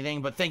help or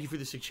anything, but thank you for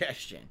the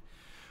suggestion.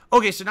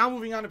 Okay, so now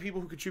moving on to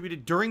people who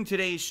contributed during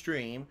today's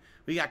stream.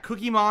 We got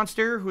Cookie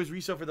Monster, who has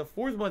resubbed for the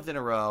 4th month in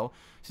a row.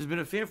 This has been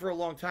a fan for a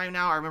long time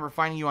now. I remember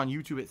finding you on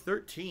YouTube at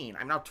 13.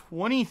 I'm now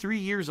 23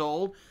 years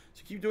old,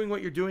 so keep doing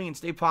what you're doing and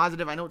stay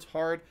positive. I know it's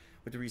hard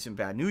with the recent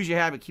bad news you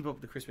had, but keep up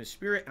with the Christmas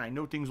spirit, and I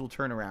know things will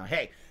turn around.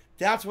 Hey,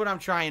 that's what I'm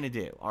trying to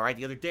do, all right?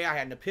 The other day I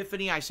had an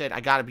epiphany. I said,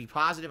 I got to be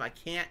positive. I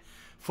can't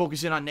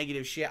focus in on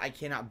negative shit. I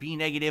cannot be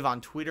negative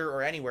on Twitter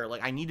or anywhere.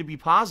 Like, I need to be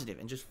positive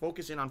and just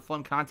focus in on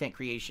fun content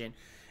creation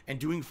and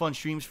doing fun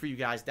streams for you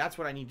guys. That's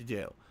what I need to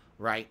do,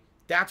 right?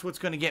 That's what's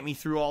going to get me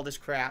through all this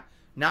crap.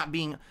 Not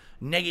being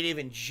negative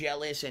and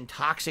jealous and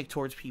toxic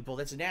towards people.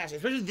 That's nasty.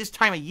 Especially this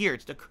time of year.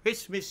 It's the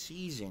Christmas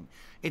season.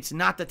 It's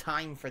not the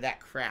time for that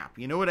crap.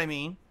 You know what I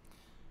mean?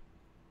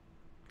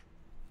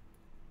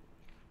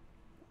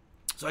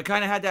 So I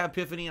kind of had that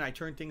epiphany and I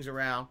turned things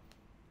around.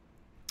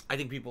 I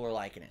think people are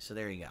liking it. So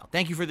there you go.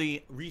 Thank you for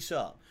the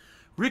resub.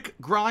 Rick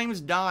Grimes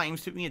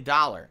Dimes took me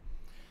 $1.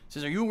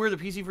 Says, are you aware the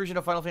PC version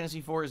of Final Fantasy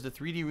IV is the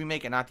 3D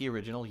remake and not the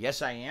original?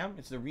 Yes, I am.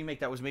 It's the remake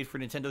that was made for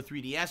Nintendo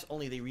 3DS,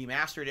 only they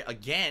remastered it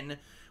again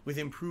with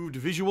improved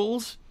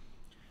visuals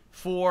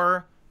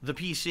for the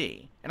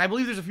PC. And I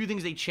believe there's a few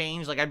things they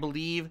changed. Like, I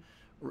believe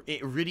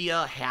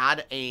Rydia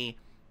had in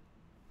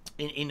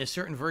a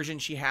certain version,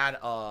 she had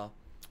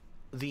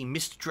the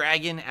Mist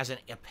Dragon as a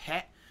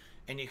pet,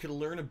 and you could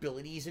learn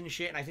abilities and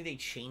shit, and I think they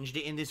changed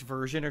it in this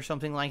version or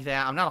something like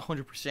that. I'm not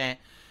 100%,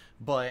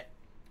 but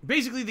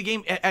basically, the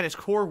game at its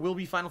core will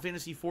be Final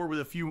Fantasy IV with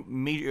a few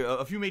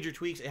major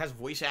tweaks. It has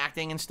voice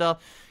acting and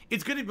stuff.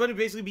 It's going to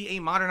basically be a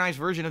modernized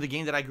version of the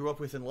game that I grew up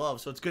with and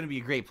love, so it's going to be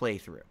a great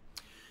playthrough.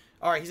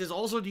 All right, he says,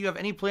 also, do you have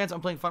any plans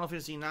on playing Final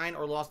Fantasy IX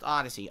or Lost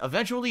Odyssey?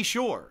 Eventually,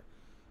 sure.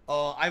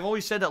 I've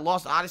always said that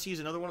Lost Odyssey is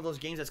another one of those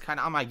games that's kind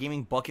of on my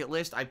gaming bucket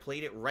list. I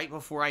played it right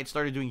before I had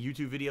started doing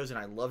YouTube videos, and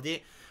I loved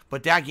it.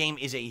 But that game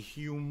is a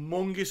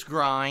humongous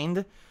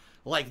grind.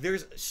 Like,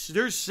 there's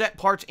set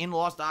parts in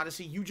Lost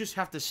Odyssey. You just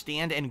have to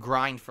stand and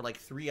grind for, like,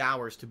 3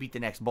 hours to beat the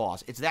next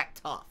boss. It's that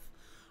tough.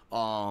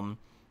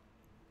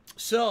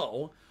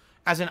 So,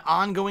 as an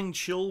ongoing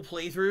chill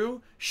playthrough,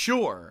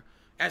 sure.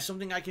 As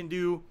something I can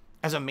do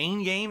as a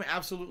main game,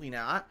 absolutely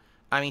not.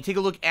 I mean, take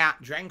a look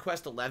at Dragon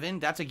Quest XI.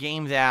 That's a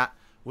game that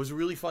was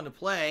really fun to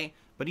play,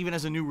 but even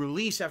as a new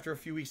release, after a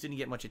few weeks, didn't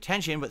get much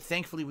attention. But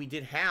thankfully, we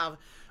did have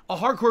a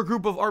hardcore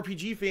group of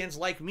RPG fans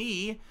like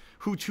me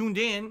who tuned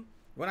in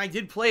when I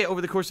did play it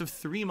over the course of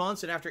 3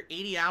 months, and after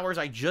 80 hours,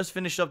 I just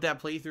finished up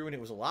that playthrough, and it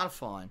was a lot of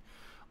fun.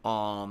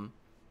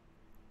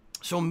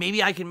 So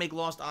maybe I can make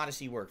Lost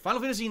Odyssey work.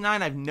 Final Fantasy IX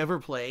I've never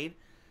played,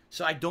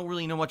 so I don't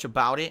really know much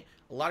about it.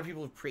 A lot of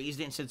people have praised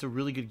it and said it's a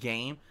really good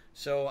game.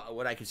 So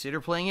would I consider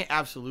playing it?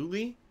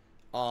 Absolutely.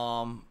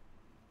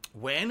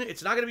 When?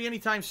 It's not going to be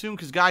anytime soon,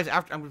 because, guys,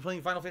 after I'm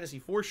playing Final Fantasy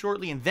IV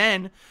shortly, and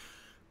then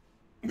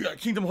we got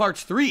Kingdom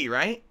Hearts 3,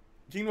 right?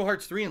 Kingdom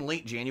Hearts 3 in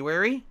late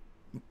January.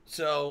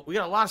 So, we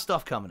got a lot of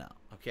stuff coming up,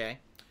 okay?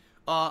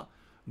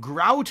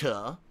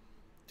 Grauta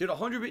did a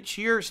 100-bit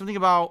cheer, something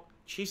about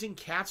chasing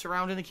cats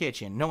around in the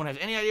kitchen. No one has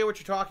any idea what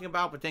you're talking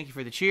about, but thank you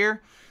for the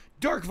cheer.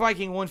 Dark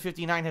Viking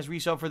 159 has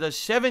resubbed for the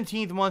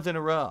 17th month in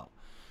a row.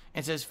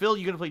 And says, Phil,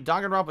 you're going to play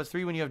Danganronpa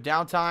 3 when you have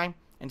downtime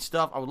and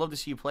stuff. I would love to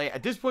see you play it.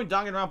 At this point,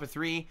 Danganronpa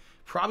 3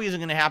 probably isn't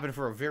going to happen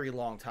for a very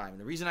long time. And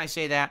the reason I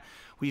say that,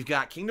 we've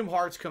got Kingdom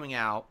Hearts coming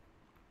out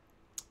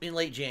in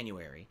late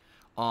January.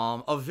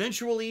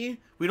 Eventually,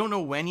 we don't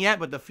know when yet,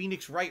 but the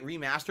Phoenix Wright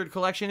Remastered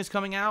Collection is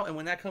coming out, and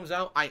when that comes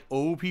out, I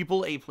owe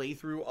people a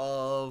playthrough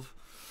of,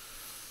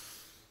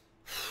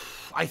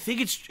 I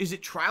think is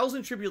it Trials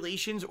and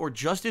Tribulations or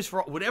Justice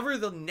for whatever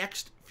the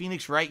next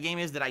Phoenix Wright game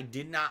is that I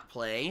did not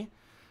play,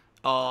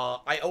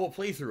 I owe a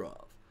playthrough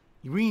of.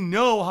 We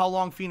know how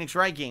long Phoenix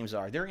Wright games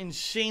are. They're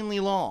insanely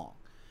long.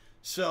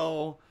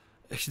 So,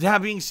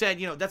 that being said,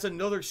 you know, that's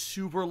another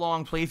super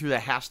long playthrough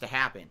that has to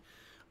happen.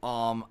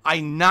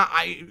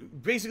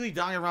 Basically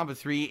Danganronpa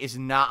 3 is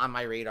not on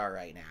my radar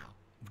right now.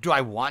 Do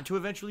I want to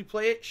eventually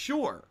play it?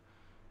 Sure.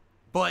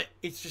 But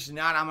it's just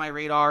not on my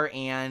radar,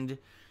 and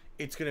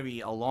it's going to be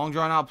a long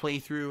drawn out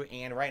playthrough,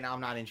 and right now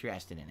I'm not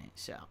interested in it.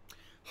 So,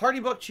 Hardy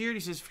Buck cheered. He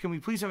says, can we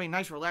please have a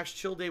nice relaxed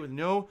chill day with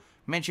no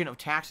mention of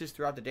taxes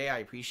throughout the day? I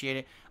appreciate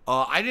it.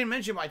 I didn't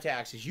mention my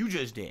taxes. You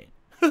just did.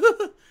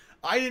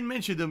 I didn't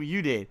mention them.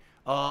 You did.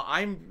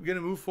 I'm going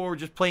to move forward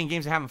just playing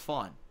games and having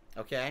fun.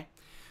 Okay?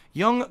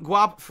 Young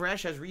Guap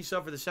Fresh has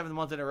resubbed for the 7th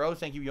month in a row.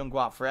 Thank you, Young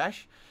Guap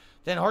Fresh.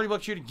 Then Hardy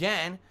Buck cheered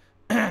again.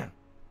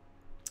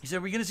 He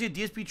said, we're going to see a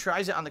DSP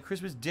tries it on the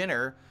Christmas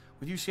dinner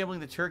with you sampling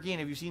the turkey, and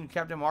have you seen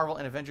Captain Marvel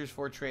and Avengers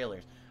 4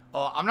 trailers?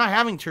 I'm not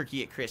having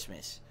turkey at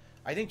Christmas.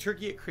 I think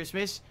turkey at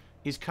Christmas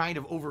is kind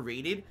of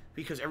overrated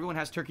because everyone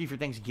has turkey for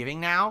Thanksgiving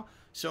now.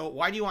 So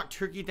why do you want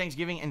turkey at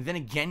Thanksgiving and then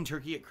again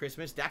turkey at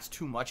Christmas? That's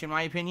too much in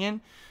my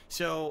opinion.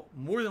 So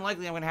more than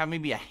likely I'm going to have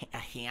maybe a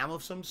ham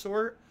of some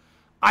sort.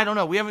 I don't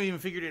know. We haven't even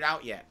figured it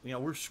out yet. You know,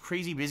 we're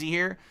crazy busy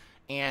here.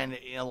 And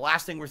you know, the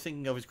last thing we're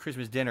thinking of is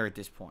Christmas dinner at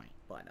this point.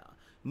 But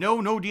no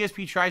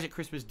DSP Tries at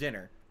Christmas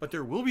dinner. But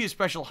there will be a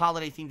special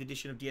holiday-themed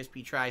edition of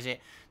DSP Tries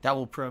It that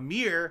will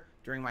premiere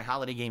during my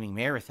holiday gaming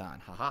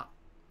marathon. Haha.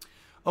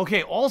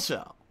 Okay,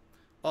 also,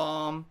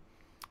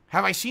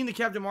 have I seen the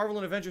Captain Marvel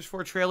and Avengers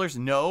 4 trailers?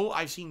 No,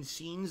 I've seen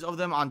scenes of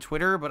them on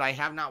Twitter, but I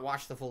have not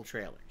watched the full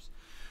trailers.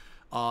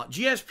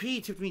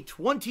 GSP tipped me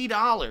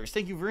 $20.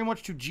 Thank you very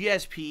much to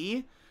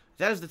GSP.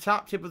 That is the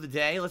top tip of the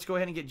day. Let's go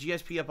ahead and get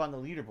GSP up on the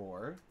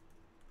leaderboard.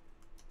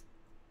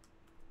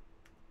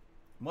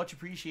 Much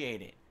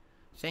appreciated.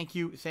 Thank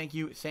you.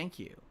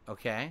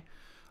 Okay.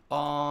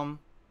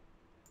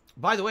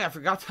 By the way, I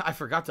forgot to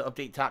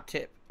update top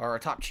tip or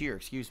top cheer.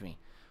 Excuse me.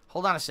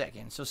 Hold on a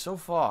second. So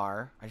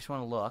far, I just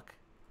want to look.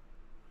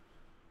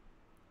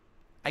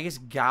 I guess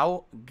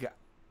Gauta?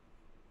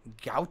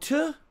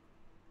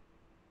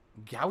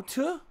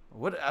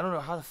 What? I don't know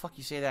how the fuck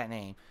you say that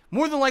name.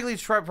 More than likely,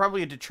 it's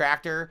probably a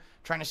detractor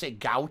trying to say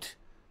gout.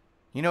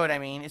 You know what I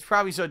mean? It's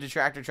probably so a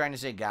detractor trying to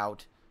say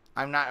gout.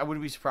 I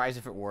wouldn't be surprised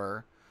if it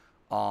were.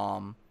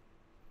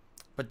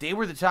 But they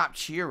were the top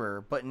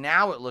cheerer. But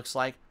now it looks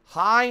like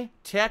High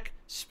Tech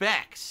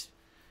Specs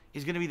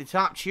is going to be the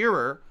top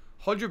cheerer.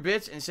 100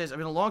 bits, and it says, I've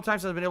been a long time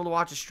since I've been able to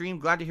watch a stream.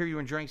 Glad to hear you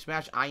enjoying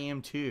Smash. I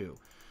am too.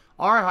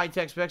 All right, High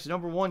Tech Specs.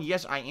 Number one,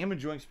 yes, I am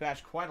enjoying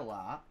Smash quite a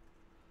lot.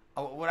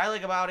 What I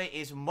like about it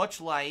is much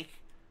like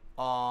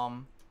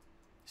Brawl,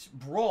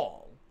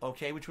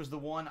 okay, which was the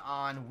one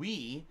on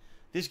Wii.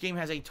 This game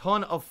has a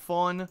ton of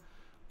fun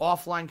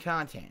offline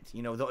content.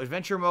 You know, the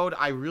adventure mode,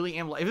 I really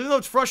am, even though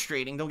it's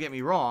frustrating, don't get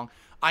me wrong,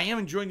 I am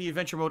enjoying the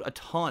adventure mode a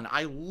ton.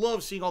 I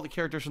love seeing all the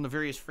characters from the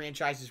various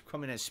franchises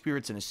come in as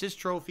spirits and assist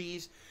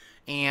trophies.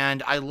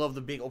 And I love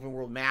the big open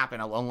world map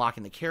and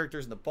unlocking the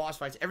characters and the boss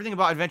fights. Everything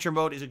about adventure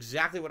mode is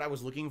exactly what I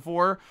was looking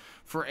for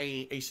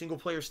a single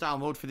player style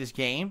mode for this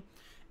game.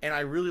 And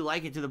I really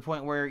like it to the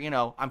point where, you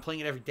know, I'm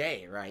playing it every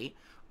day, right?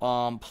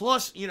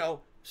 Plus, you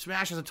know,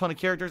 Smash has a ton of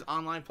characters,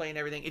 online play and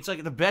everything. It's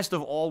like the best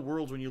of all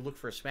worlds when you look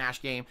for a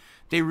Smash game.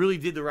 They really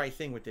did the right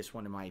thing with this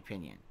one, in my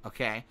opinion.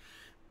 Okay?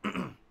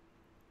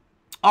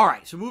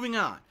 Alright, so moving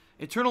on.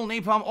 Eternal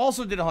Napalm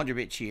also did a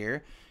 100-bit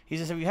cheer. He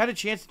says, have you had a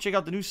chance to check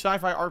out the new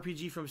sci-fi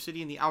RPG from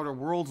City in the Outer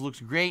Worlds? Looks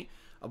great.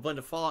 A blend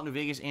of Fallout New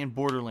Vegas and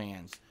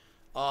Borderlands.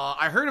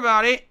 I heard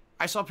about it.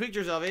 I saw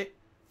pictures of it.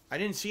 I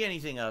didn't see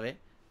anything of it.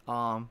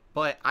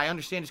 But I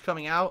understand it's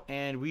coming out,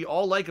 and we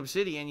all like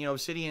Obsidian. You know,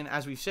 Obsidian,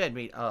 as we've said,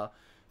 made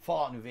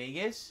Fallout New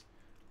Vegas,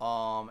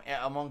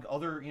 among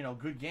other, you know,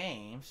 good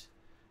games.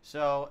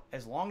 So,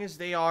 as long as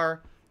they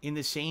are in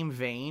the same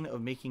vein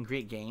of making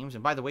great games,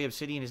 and by the way,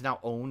 Obsidian is now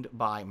owned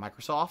by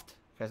Microsoft.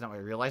 You guys not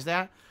really realize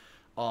that.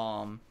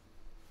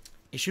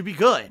 It should be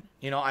good.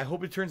 You know, I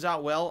hope it turns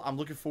out well. I'm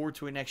looking forward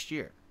to it next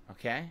year.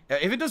 Okay?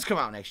 If it does come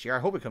out next year, I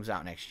hope it comes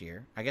out next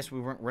year. I guess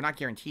we're not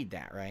guaranteed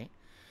that, right?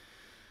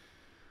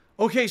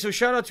 Okay, so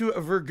shout out to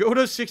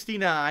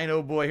Vergoda69.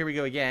 Oh boy, here we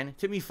go again.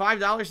 Tip me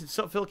 $5. And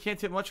Sup Phil can't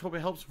tip much. Hope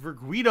it helps.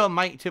 Verguida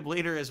might tip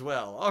later as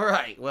well. All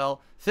right.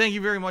 Well, thank you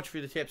very much for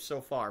the tips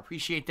so far.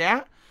 Appreciate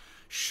that.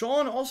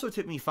 Sean also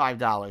tipped me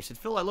 $5. Said,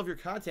 Phil, I love your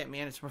content,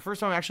 man. It's my first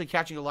time actually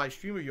catching a live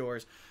stream of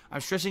yours.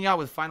 I'm stressing out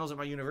with finals at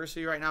my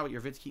university right now, but your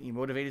vids keep me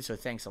motivated, so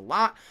thanks a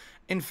lot.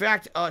 In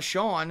fact,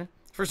 Sean,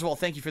 first of all,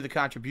 thank you for the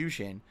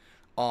contribution.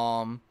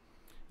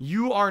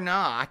 You are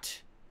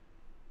not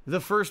the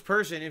first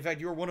person. In fact,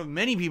 you're one of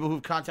many people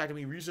who've contacted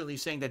me recently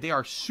saying that they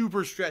are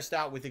super stressed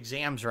out with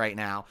exams right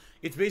now.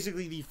 It's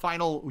basically the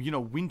final, you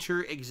know,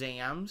 winter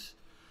exams.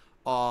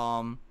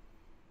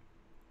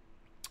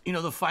 You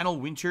know, the final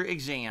winter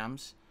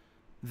exams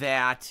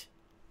that,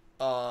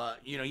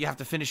 you know, you have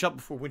to finish up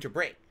before winter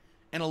break.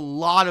 And a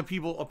lot of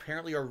people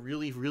apparently are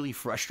really, really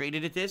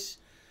frustrated at this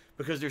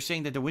because they're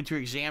saying that the winter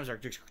exams are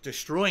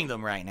destroying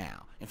them right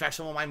now. In fact,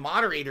 some of my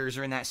moderators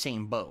are in that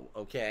same boat,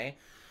 okay?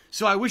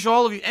 So I wish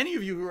all of you, any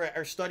of you who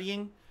are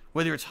studying,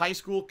 whether it's high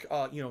school,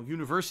 you know,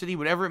 university,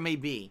 whatever it may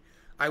be,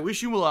 I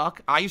wish you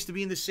luck. I used to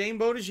be in the same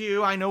boat as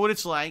you. I know what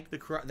it's like,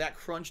 that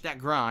crunch, that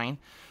grind.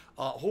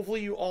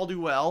 Hopefully you all do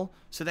well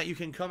so that you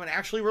can come and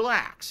actually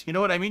relax. You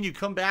know what I mean? You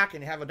come back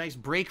and have a nice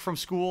break from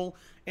school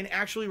and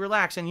actually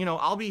relax. And, you know,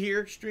 I'll be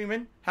here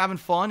streaming, having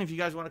fun. If you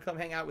guys want to come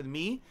hang out with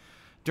me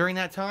during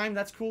that time,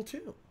 that's cool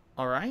too.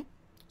 All right?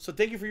 So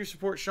thank you for your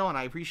support, Sean.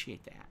 I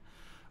appreciate that.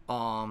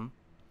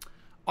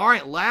 All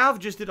right, Lav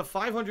just did a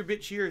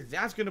 500-bit cheer.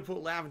 That's going to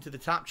put Lav into the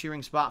top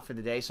cheering spot for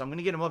the day. So I'm going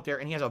to get him up there.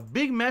 And he has a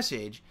big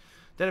message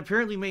that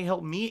apparently may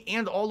help me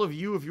and all of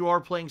you if you are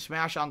playing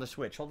Smash on the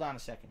Switch. Hold on a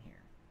second here.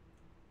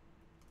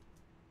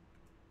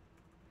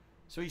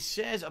 So he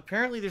says,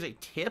 apparently there's a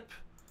tip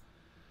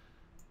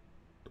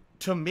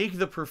to make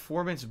the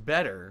performance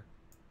better,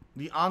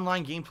 the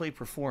online gameplay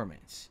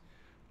performance.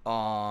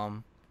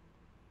 Let's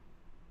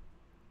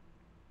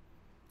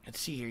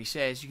see here. He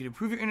says you can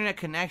improve your internet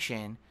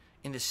connection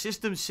in the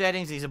system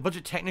settings. There's a bunch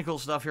of technical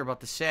stuff here about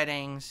the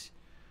settings.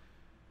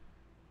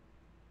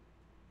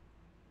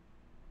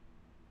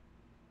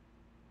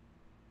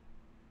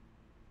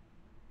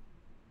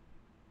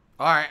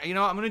 All right, you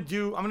know, I'm gonna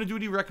do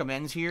what he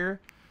recommends here.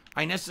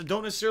 I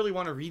don't necessarily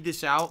want to read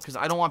this out because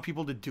I don't want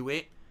people to do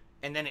it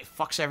and then it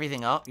fucks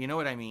everything up. You know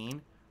what I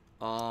mean?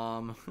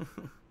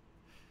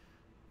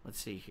 Let's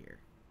see here.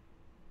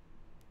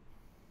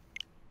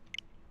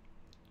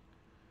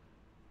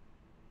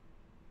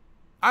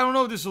 I don't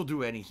know if this will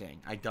do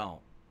anything. I don't.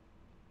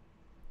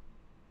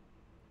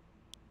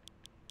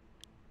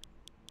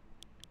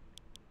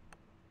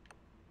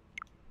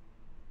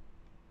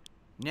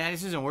 Nah,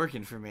 this isn't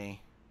working for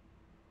me.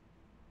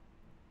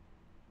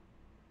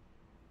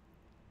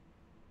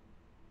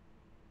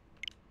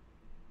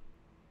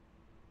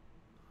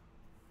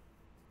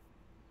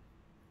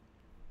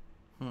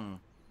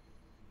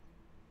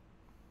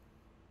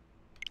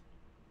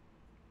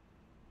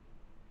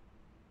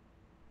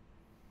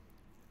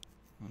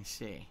 Let me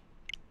see.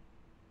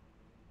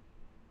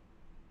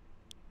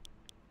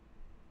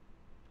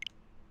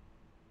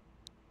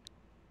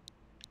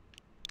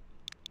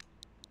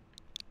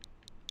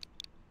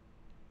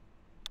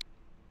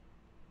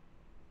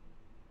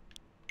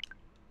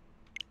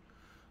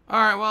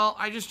 Alright, well,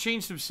 I just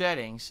changed some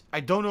settings. I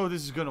don't know if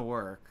this is going to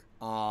work.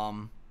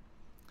 We'll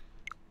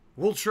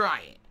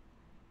try it.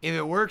 If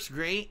it works,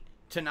 great.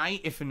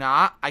 Tonight, if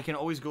not, I can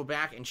always go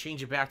back and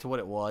change it back to what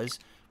it was.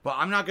 But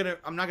I'm not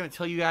gonna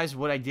tell you guys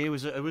what I did. It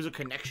was a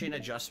connection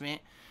adjustment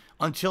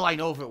until I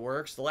know if it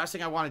works. The last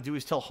thing I want to do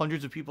is tell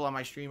hundreds of people on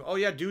my stream, oh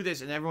yeah, do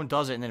this, and everyone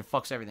does it, and then it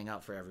fucks everything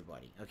up for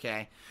everybody.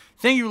 Okay?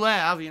 Thank you,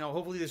 Lav. You know,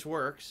 hopefully this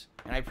works,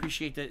 and I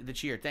appreciate the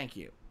cheer. Thank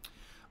you.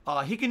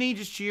 Hickney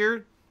just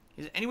cheered.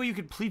 Is there any way you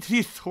could plead to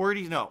the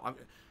authorities? No,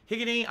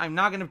 Hickney, I'm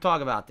not gonna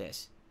talk about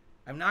this.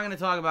 I'm not gonna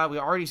talk about it. We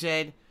already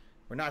said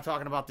we're not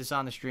talking about this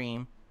on the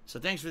stream. So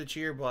thanks for the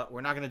cheer, but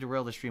we're not gonna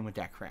derail the stream with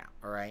that crap.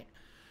 All right.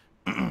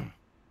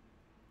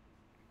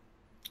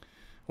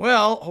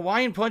 Well,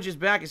 Hawaiian Punch is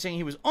back and saying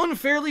he was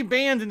unfairly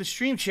banned in the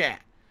stream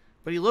chat.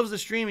 But he loves the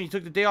stream and he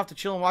took the day off to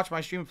chill and watch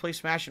my stream and play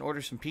Smash and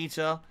order some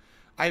pizza.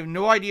 I have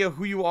no idea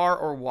who you are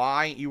or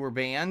why you were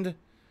banned.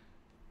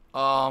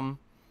 But,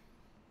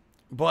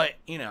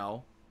 you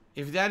know,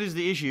 if that is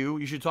the issue,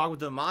 you should talk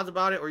with the mods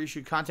about it or you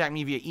should contact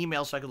me via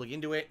email so I can look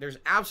into it. There's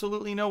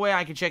absolutely no way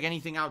I can check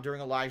anything out during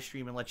a live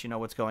stream and let you know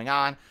what's going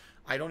on.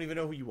 I don't even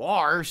know who you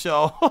are,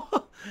 so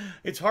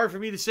it's hard for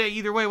me to say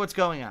either way what's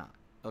going on.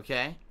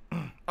 Okay?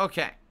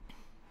 Okay.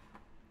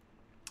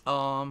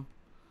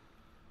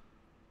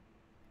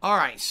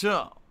 Alright,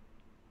 so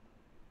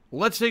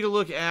let's take a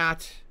look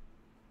at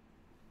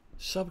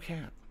sub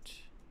count.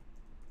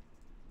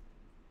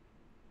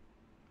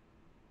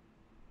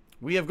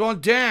 We have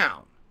gone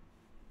down.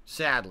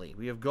 Sadly,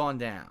 we have gone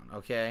down,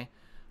 okay?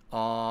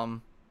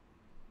 To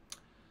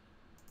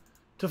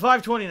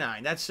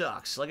 529. That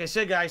sucks. Like I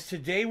said, guys,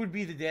 today would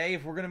be the day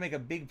if we're going to make a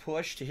big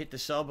push to hit the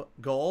sub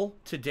goal.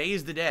 Today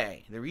is the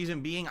day. The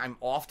reason being I'm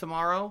off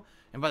tomorrow.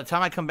 And by the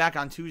time I come back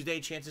on Tuesday,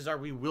 chances are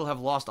we will have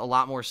lost a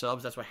lot more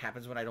subs. That's what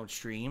happens when I don't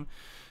stream.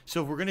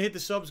 So if we're going to hit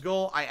the subs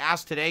goal, I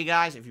asked today,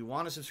 guys, if you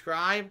want to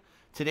subscribe,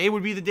 today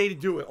would be the day to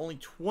do it. Only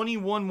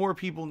 21 more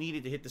people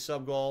needed to hit the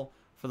sub goal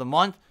for the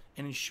month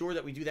and ensure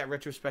that we do that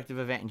retrospective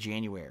event in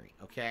January,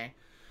 okay?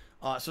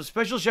 So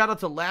special shout out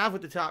to Lav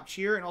with the top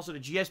cheer and also to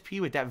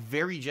GSP with that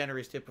very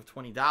generous tip of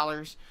 $20.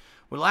 Well,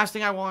 the last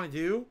thing I want to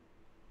do,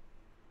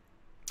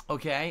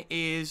 okay,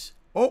 is...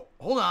 Oh,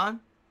 hold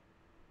on.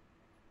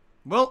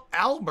 Well,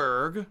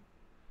 Alberg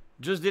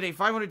just did a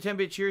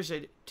 510-bit cheer,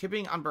 said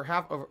tipping on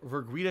behalf of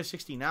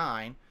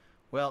Verguida69.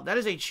 Well, that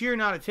is a cheer,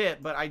 not a tip,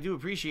 but I do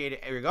appreciate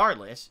it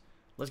regardless.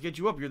 Let's get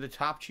you up. You're the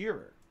top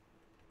cheerer.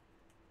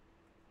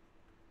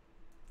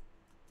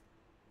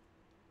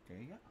 There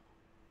you go.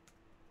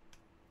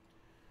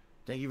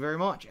 Thank you very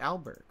much,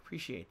 Albert.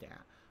 Appreciate that.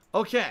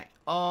 Okay.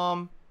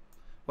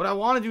 What I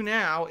want to do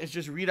now is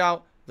just read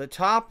out the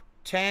top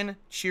 10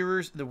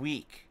 cheerers of the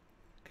week.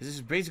 Because this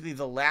is basically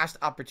the last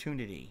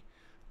opportunity.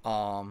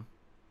 The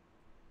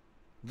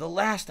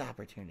last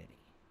opportunity.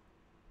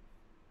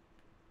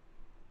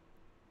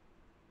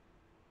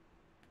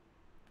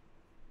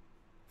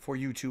 For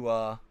you to,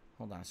 hold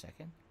on a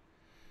second.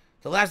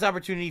 The last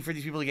opportunity for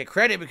these people to get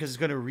credit because it's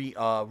going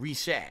to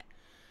reset.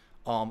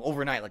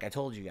 Overnight, like I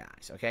told you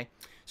guys, okay?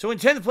 So in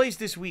 10th place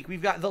this week,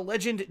 we've got The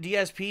Legend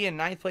DSP. In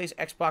 9th place,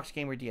 Xbox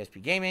Gamer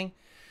DSPGaming.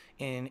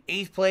 In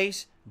 8th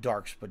place,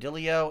 Dark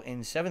Spadilio.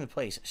 In 7th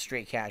place,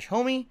 Straight Cash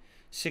Homie.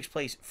 6th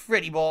place,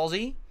 Freddy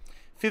Ballsy.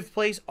 5th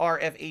place,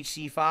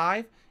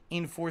 RFHC5.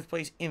 In 4th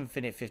place,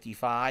 Infinite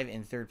 55.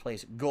 In 3rd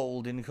place,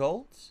 Golden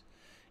Colts.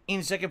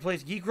 In 2nd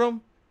place,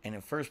 Geekroom. And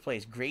in 1st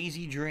place,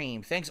 Grazy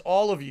Dream. Thanks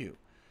all of you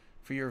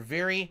for your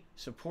very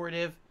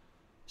supportive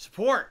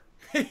support.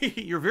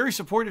 Your very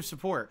supportive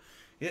support.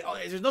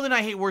 There's nothing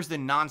I hate worse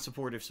than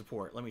non-supportive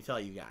support, let me tell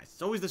you guys.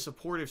 It's always the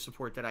supportive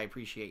support that I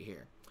appreciate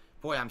here.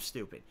 Boy, I'm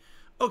stupid.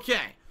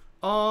 Okay.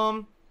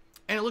 And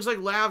it looks like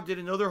Lav did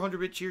another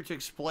 100-bit cheer to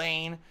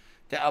explain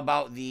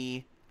about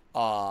the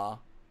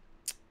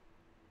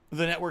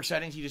network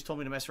settings. He just told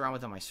me to mess around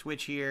with on my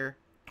Switch here.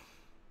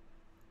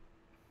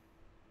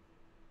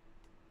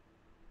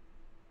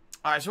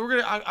 All right, so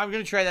I'm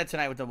gonna try that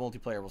tonight with the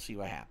multiplayer. We'll see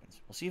what happens.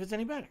 We'll see if it's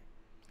any better.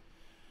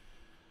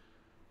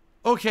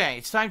 Okay,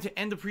 it's time to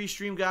end the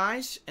pre-stream,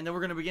 guys, and then we're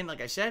gonna begin,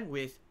 like I said,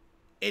 with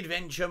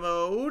adventure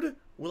mode.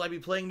 Will I be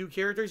playing new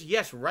characters?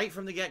 Yes, right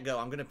from the get-go.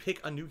 I'm gonna pick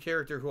a new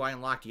character who I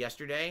unlocked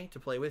yesterday to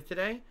play with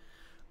today,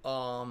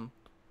 and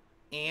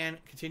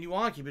continue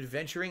on. Keep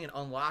adventuring and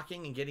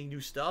unlocking and getting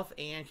new stuff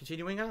and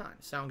continuing on.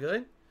 Sound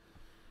good?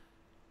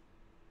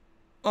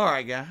 All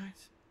right,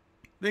 guys.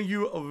 Thank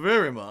you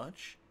very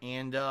much.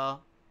 And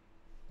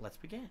let's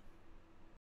begin.